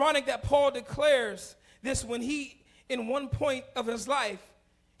 It is ironic that Paul declares this when he, in one point of his life,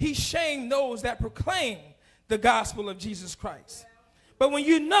 he shamed those that proclaim the gospel of Jesus Christ. But when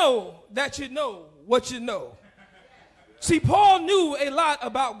you know that you know what you know. See, Paul knew a lot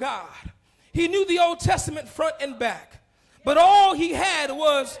about God. He knew the Old Testament front and back. But all he had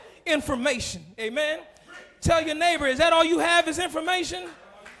was information. Amen. Tell your neighbor, is that all you have is information?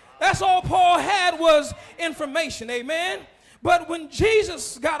 That's all Paul had was information. Amen. But when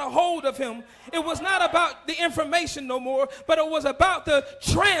Jesus got a hold of him, it was not about the information no more, but it was about the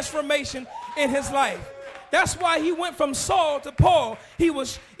transformation in his life. That's why he went from Saul to Paul.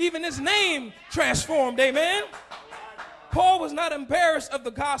 Even his name transformed. Amen. Paul was not embarrassed of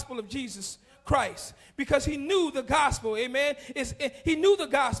the gospel of Jesus Christ, because he knew the gospel, amen. He knew the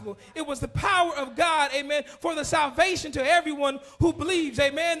gospel. It was the power of God, amen, for the salvation to everyone who believes,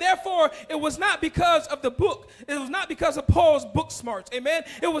 amen. Therefore, it was not because of the book. It was not because of Paul's book smarts, amen.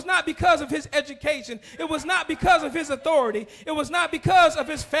 It was not because of his education. It was not because of his authority. It was not because of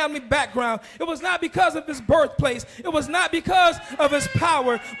his family background. It was not because of his birthplace. It was not because of his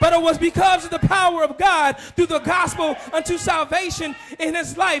power, but it was because of the power of God through the gospel unto salvation in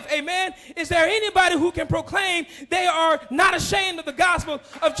his life, amen. Is there anybody who can proclaim they are not ashamed of the gospel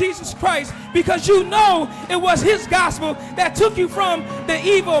of Jesus Christ, because you know it was his gospel that took you from the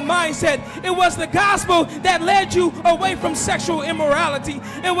evil mindset? It was the gospel that led you away from sexual immorality.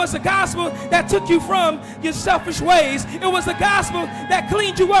 It was the gospel that took you from your selfish ways. It was the gospel that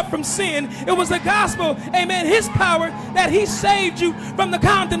cleaned you up from sin. It was the gospel, amen, his power that he saved you from the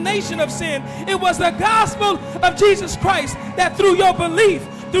condemnation of sin. It was the gospel of Jesus Christ that through your belief,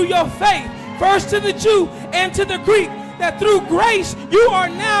 through your faith, first to the Jew and to the Greek, that through grace you are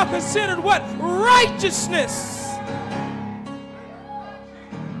now considered what? Righteousness.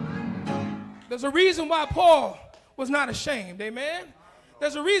 There's a reason why Paul was not ashamed, amen.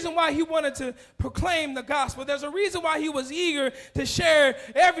 There's a reason why he wanted to proclaim the gospel. There's a reason why he was eager to share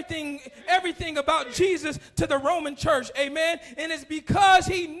everything about Jesus to the Roman church, amen. And it's because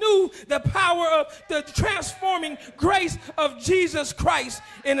he knew the power of the transforming grace of Jesus Christ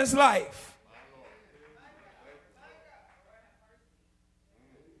in his life.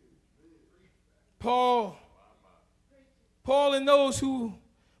 Paul and those who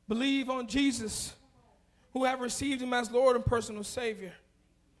believe on Jesus, who have received him as Lord and personal Savior,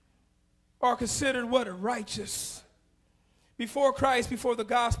 are considered what? Righteous. Before Christ, before the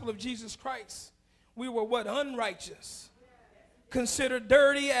gospel of Jesus Christ, we were what? Unrighteous. Considered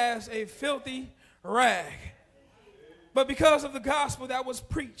dirty as a filthy rag. But because of the gospel that was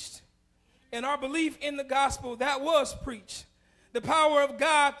preached, and our belief in the gospel that was preached, the power of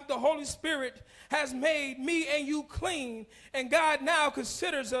God through the Holy Spirit has made me and you clean, and God now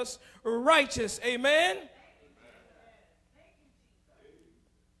considers us righteous. Amen?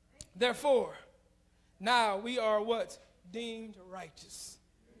 Therefore, now we are what? Deemed righteous.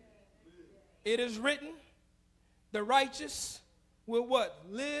 It is written, the righteous will what?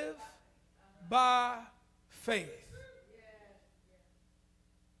 Live by faith.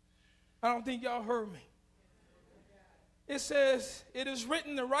 I don't think y'all heard me. It says, it is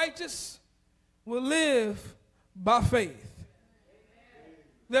written, the righteous will live by faith.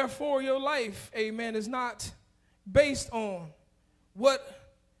 Therefore, your life, amen, is not based on what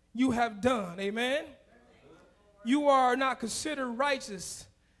you have done, amen. You are not considered righteous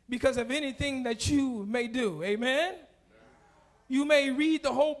because of anything that you may do, amen. You may read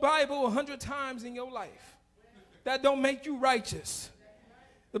the whole Bible 100 times in your life. That don't make you righteous.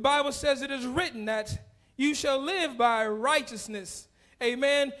 The Bible says it is written that you shall live by righteousness.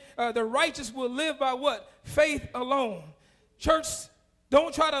 Amen. The righteous will live by what? Faith alone. Church,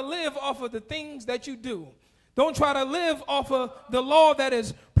 don't try to live off of the things that you do. Don't try to live off of the law that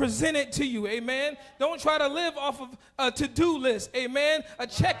is presented to you, amen. Don't try to live off of a to-do list, amen, a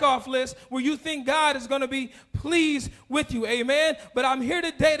checkoff list where you think God is going to be pleased with you, amen. But I'm here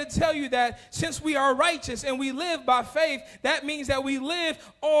today to tell you that since we are righteous and we live by faith, that means that we live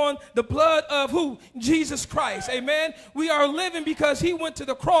on the blood of who? Jesus Christ, amen. We are living because he went to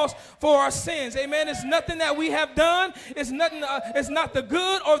the cross for our sins, amen. It's nothing that we have done. It's nothing. It's not the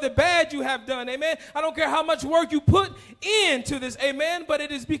good or the bad you have done, amen. I don't care how much work you put into this, amen, but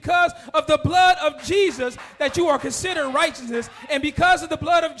it is because of the blood of Jesus that you are considered righteousness. And because of the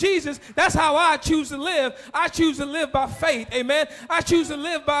blood of Jesus, that's how I choose to live. I choose to live by faith, amen. I choose to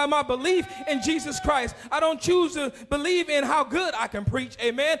live by my belief in Jesus Christ. I don't choose to believe in how good I can preach,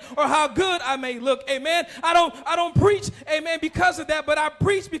 amen, or how good I may look, amen. I don't preach, amen, because of that, but I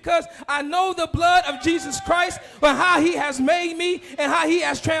preach because I know the blood of Jesus Christ, and how he has made me, and how he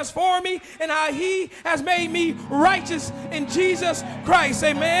has transformed me, and how he has made me righteous in Jesus Christ,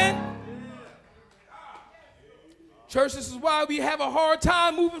 amen. Church, this is why we have a hard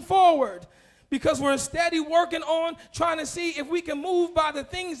time moving forward, because we're steady working on trying to see if we can move by the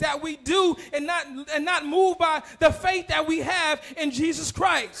things that we do and not move by the faith that we have in Jesus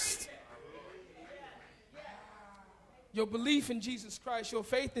Christ. Your belief in Jesus Christ, your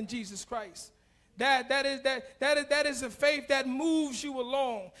faith in Jesus Christ. That is a faith that moves you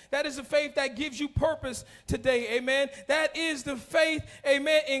along. That is a faith that gives you purpose today. Amen. That is the faith,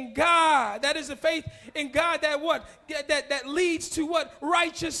 amen, in God. That is the faith in God that what? That leads to what?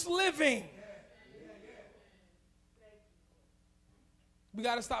 Righteous living. We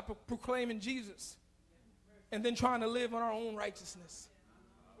got to stop proclaiming Jesus and then trying to live on our own righteousness.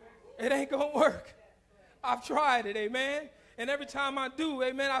 It ain't going to work. I've tried it, amen. And every time I do,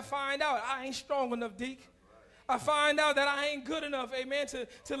 amen, I find out I ain't strong enough, Deke. I find out that I ain't good enough, amen,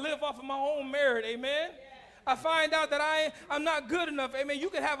 to live off of my own merit, amen. I find out that I'm not good enough, amen. You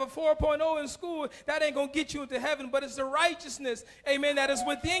can have a 4.0 in school. That ain't going to get you into heaven, but it's the righteousness, amen, that is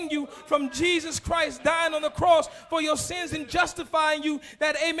within you from Jesus Christ dying on the cross for your sins and justifying you,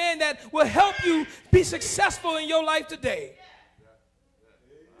 that, amen, that will help you be successful in your life today.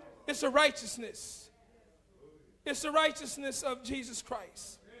 It's a righteousness. It's the righteousness of Jesus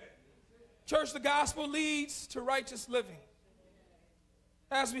Christ. Church, the gospel leads to righteous living.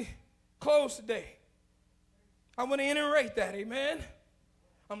 As we close today, I want to iterate that, amen.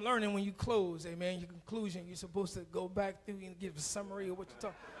 I'm learning when you close, amen, your conclusion, you're supposed to go back through and give a summary of what you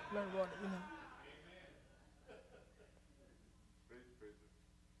talk, learn about it, you know.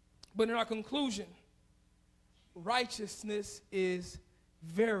 But in our conclusion, righteousness is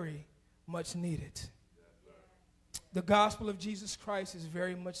very much needed. The gospel of Jesus Christ is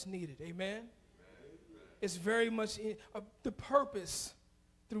very much needed. Amen? It's very much, the purpose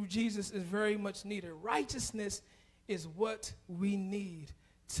through Jesus is very much needed. Righteousness is what we need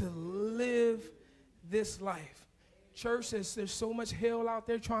to live this life. Church, there's so much hell out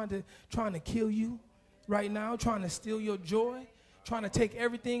there trying to kill you right now, trying to steal your joy, trying to take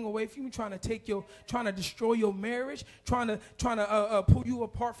everything away from you, trying to destroy your marriage, trying to pull you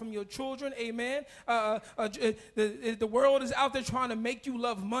apart from your children. Amen. The world is out there trying to make you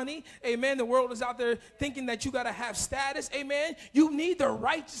love money. Amen. The world is out there thinking that you got to have status. Amen. You need the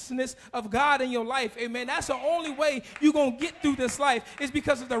righteousness of God in your life. Amen. That's the only way you're going to get through this life is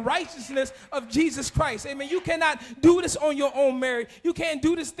because of the righteousness of Jesus Christ. Amen. You cannot do this on your own merit. You can't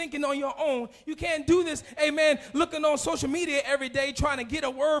do this thinking on your own. You can't do this, amen, looking on social media every day trying to get a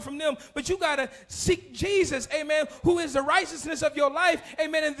word from them, but you got to seek Jesus, amen, who is the righteousness of your life,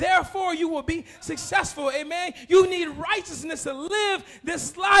 amen, and therefore you will be successful, amen. You need righteousness to live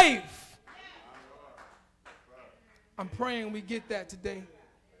this life. I'm praying we get that today.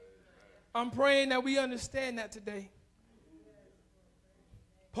 I'm praying that we understand that today.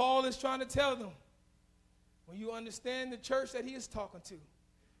 Paul is trying to tell them, when you understand the church that he is talking to,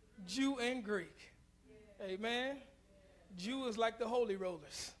 Jew and Greek, amen. Jew is like the holy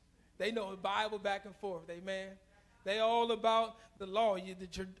rollers. They know the Bible back and forth, amen. They all about the law.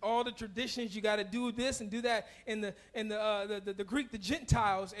 All the traditions, you got to do this and do that. In the Greek, the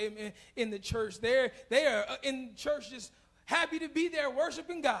Gentiles, amen, in the church, they are in church just happy to be there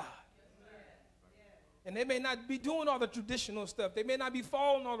worshiping God. And they may not be doing all the traditional stuff. They may not be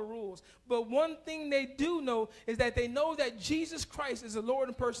following all the rules. But one thing they do know is that they know that Jesus Christ is the Lord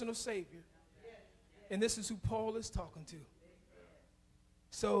and personal Savior. And this is who Paul is talking to.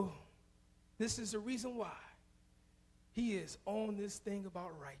 So this is the reason why he is on this thing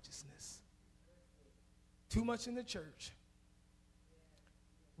about righteousness. Too much in the church.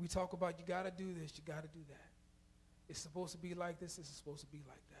 We talk about you got to do this, you got to do that. It's supposed to be like this, it's supposed to be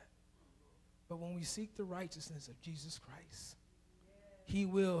like that. But when we seek the righteousness of Jesus Christ, he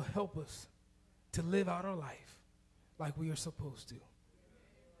will help us to live out our life like we are supposed to.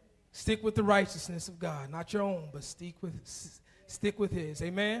 Stick with the righteousness of God, not your own, but stick with his.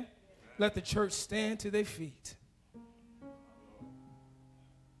 Amen? Let the church stand to their feet.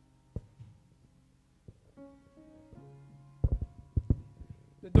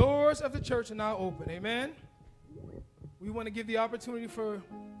 The doors of the church are now open. Amen? We want to give the opportunity for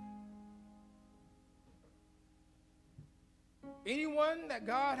anyone that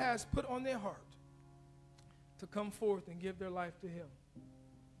God has put on their heart to come forth and give their life to him.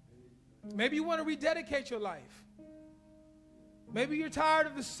 Maybe you want to rededicate your life. Maybe you're tired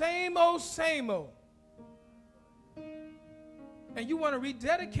of the same old. And you want to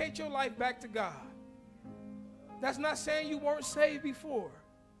rededicate your life back to God. That's not saying you weren't saved before.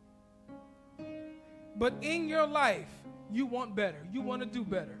 But in your life, you want better. You want to do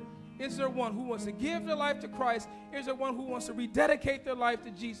better. Is there one who wants to give their life to Christ? Is there one who wants to rededicate their life to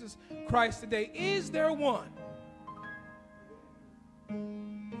Jesus Christ today? Is there one?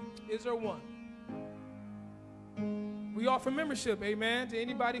 Is there one? We offer membership, amen, to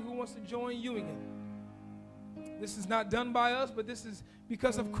anybody who wants to join Union. This is not done by us, but this is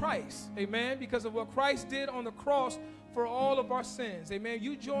because of Christ, amen, because of what Christ did on the cross for all of our sins. Amen. Do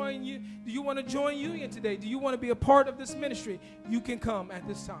you want to join union today? Do you want to be a part of this ministry? You can come at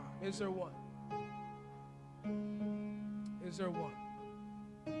this time. Is there one? Is there one?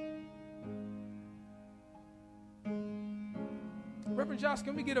 Reverend Josh,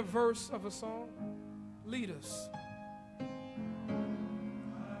 can we get a verse of a song? Lead us.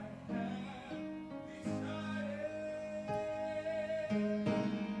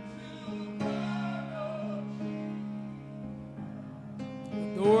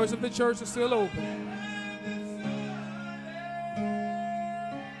 The doors of the church are still open.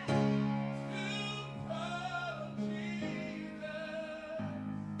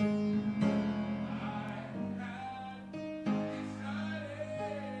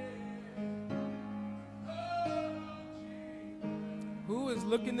 Who is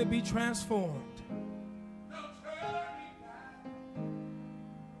looking to be transformed?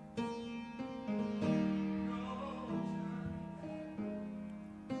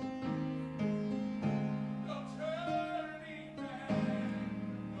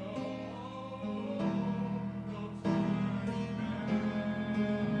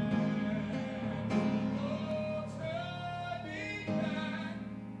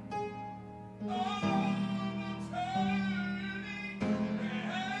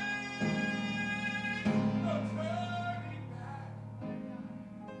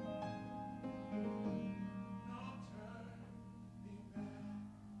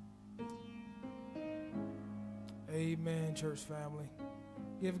 Amen, church family.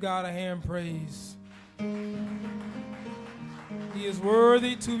 Give God a hand praise. He is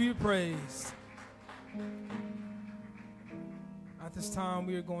worthy to be praised. At this time,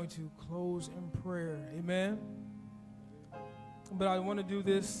 we are going to close in prayer. Amen. But I want to do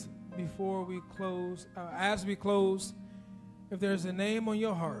this before we close. As we close, if there's a name on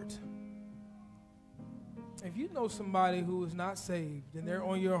your heart, if you know somebody who is not saved and they're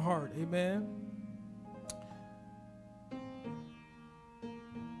on your heart, amen.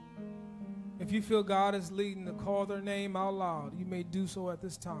 If you feel God is leading to call their name out loud, you may do so at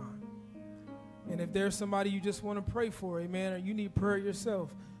this time. And if there's somebody you just want to pray for, amen, or you need prayer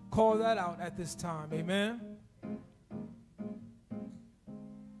yourself, call that out at this time, amen.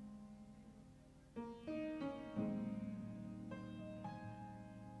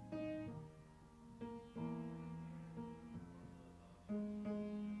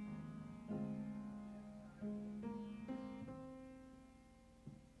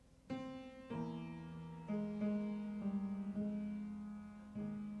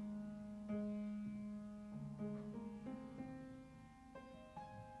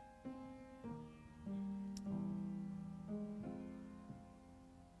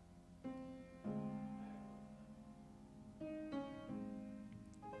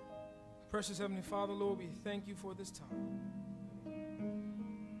 Precious Heavenly Father, Lord, we thank you for this time.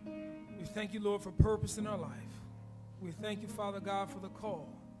 We thank you, Lord, for purpose in our life. We thank you, Father God, for the call.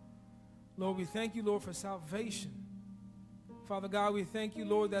 Lord, we thank you, Lord, for salvation. Father God, we thank you,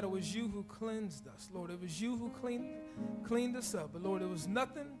 Lord, that it was you who cleansed us. Lord, it was you who cleaned us up. But, Lord, it was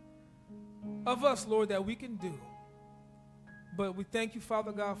nothing of us, Lord, that we can do. But we thank you,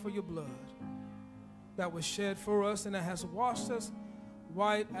 Father God, for your blood that was shed for us and that has washed us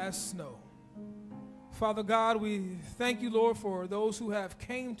white as snow. Father God, we thank you, Lord, for those who have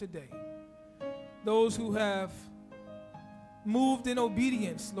came today, those who have moved in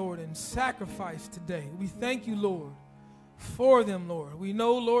obedience, Lord, and sacrificed today. We thank you, Lord, for them, Lord. We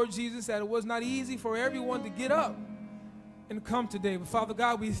know, Lord Jesus, that it was not easy for everyone to get up and come today. But Father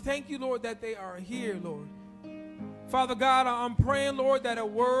God, we thank you, Lord, that they are here, Lord. Father God, I'm praying, Lord, that a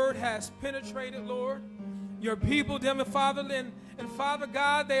word has penetrated, Lord, your people, dear Father, and Father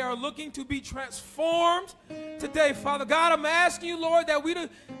God, they are looking to be transformed today. Father God, I'm asking you, Lord, that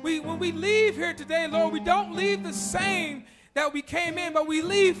when we leave here today, Lord, we don't leave the same that we came in, but we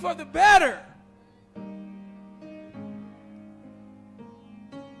leave for the better.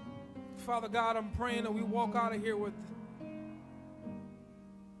 Father God, I'm praying that we walk out of here with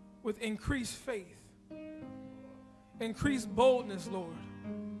increased faith, increased boldness, Lord.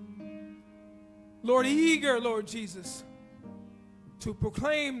 Lord, eager, Lord Jesus, to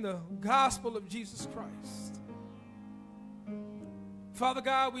proclaim the gospel of Jesus Christ. Father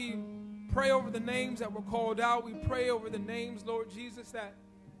God, we pray over the names that were called out. We pray over the names, Lord Jesus, that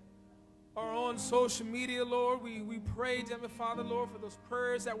are on social media, Lord. We pray, dear Father, Lord, for those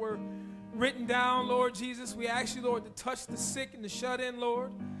prayers that were written down, Lord Jesus. We ask you, Lord, to touch the sick and the shut in,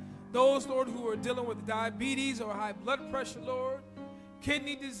 Lord. Those, Lord, who are dealing with diabetes or high blood pressure, Lord.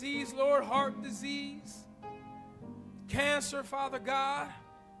 Kidney disease, Lord, heart disease, cancer, Father God.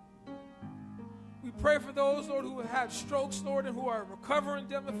 We pray for those, Lord, who have had strokes, Lord, and who are recovering,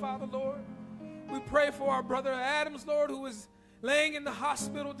 Heavenly Father, Lord. We pray for our brother Adams, Lord, who is laying in the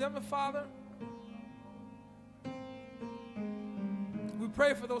hospital, Heavenly Father. We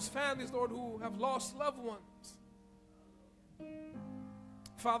pray for those families, Lord, who have lost loved ones.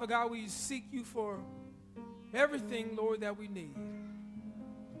 Father God, we seek you for everything, Lord, that we need.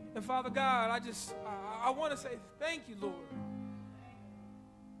 And Father God, I want to say thank you, Lord.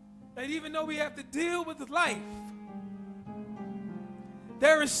 That even though we have to deal with life,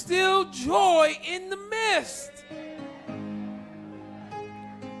 there is still joy in the midst.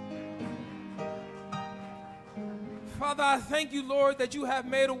 Father, I thank you, Lord, that you have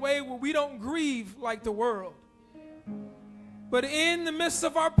made a way where we don't grieve like the world. But in the midst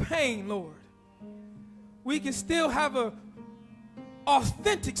of our pain, Lord, we can still have an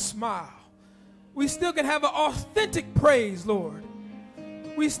authentic smile. We still can have an authentic praise, Lord.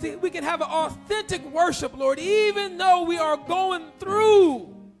 We can have an authentic worship, Lord, even though we are going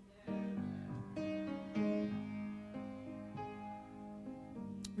through.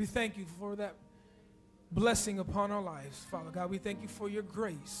 We thank you for that blessing upon our lives, Father God. We thank you for your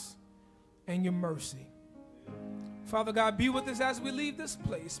grace and your mercy. Father God, be with us as we leave this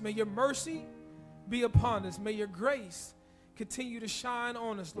place. May your mercy be upon us. May your grace continue to shine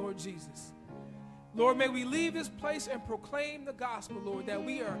on us, Lord Jesus. Lord, may we leave this place and proclaim the gospel, Lord, that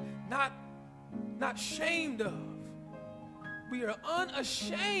we are not shamed of. We are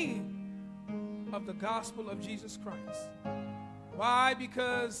unashamed of the gospel of Jesus Christ. Why?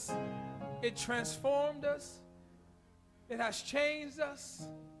 Because it transformed us. It has changed us.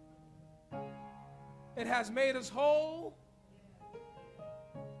 It has made us whole.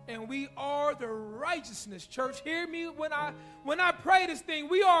 And we are the righteousness, church. Hear me when I pray this thing.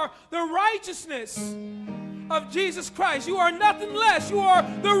 We are the righteousness of Jesus Christ. You are nothing less. You are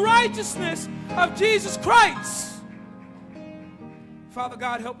the righteousness of Jesus Christ. Father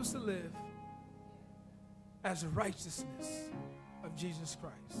God, help us to live as the righteousness of Jesus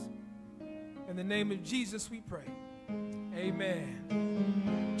Christ. In the name of Jesus we pray.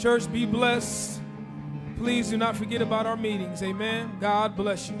 Amen. Church, be blessed. Please do not forget about our meetings. Amen. God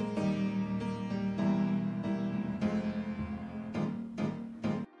bless you.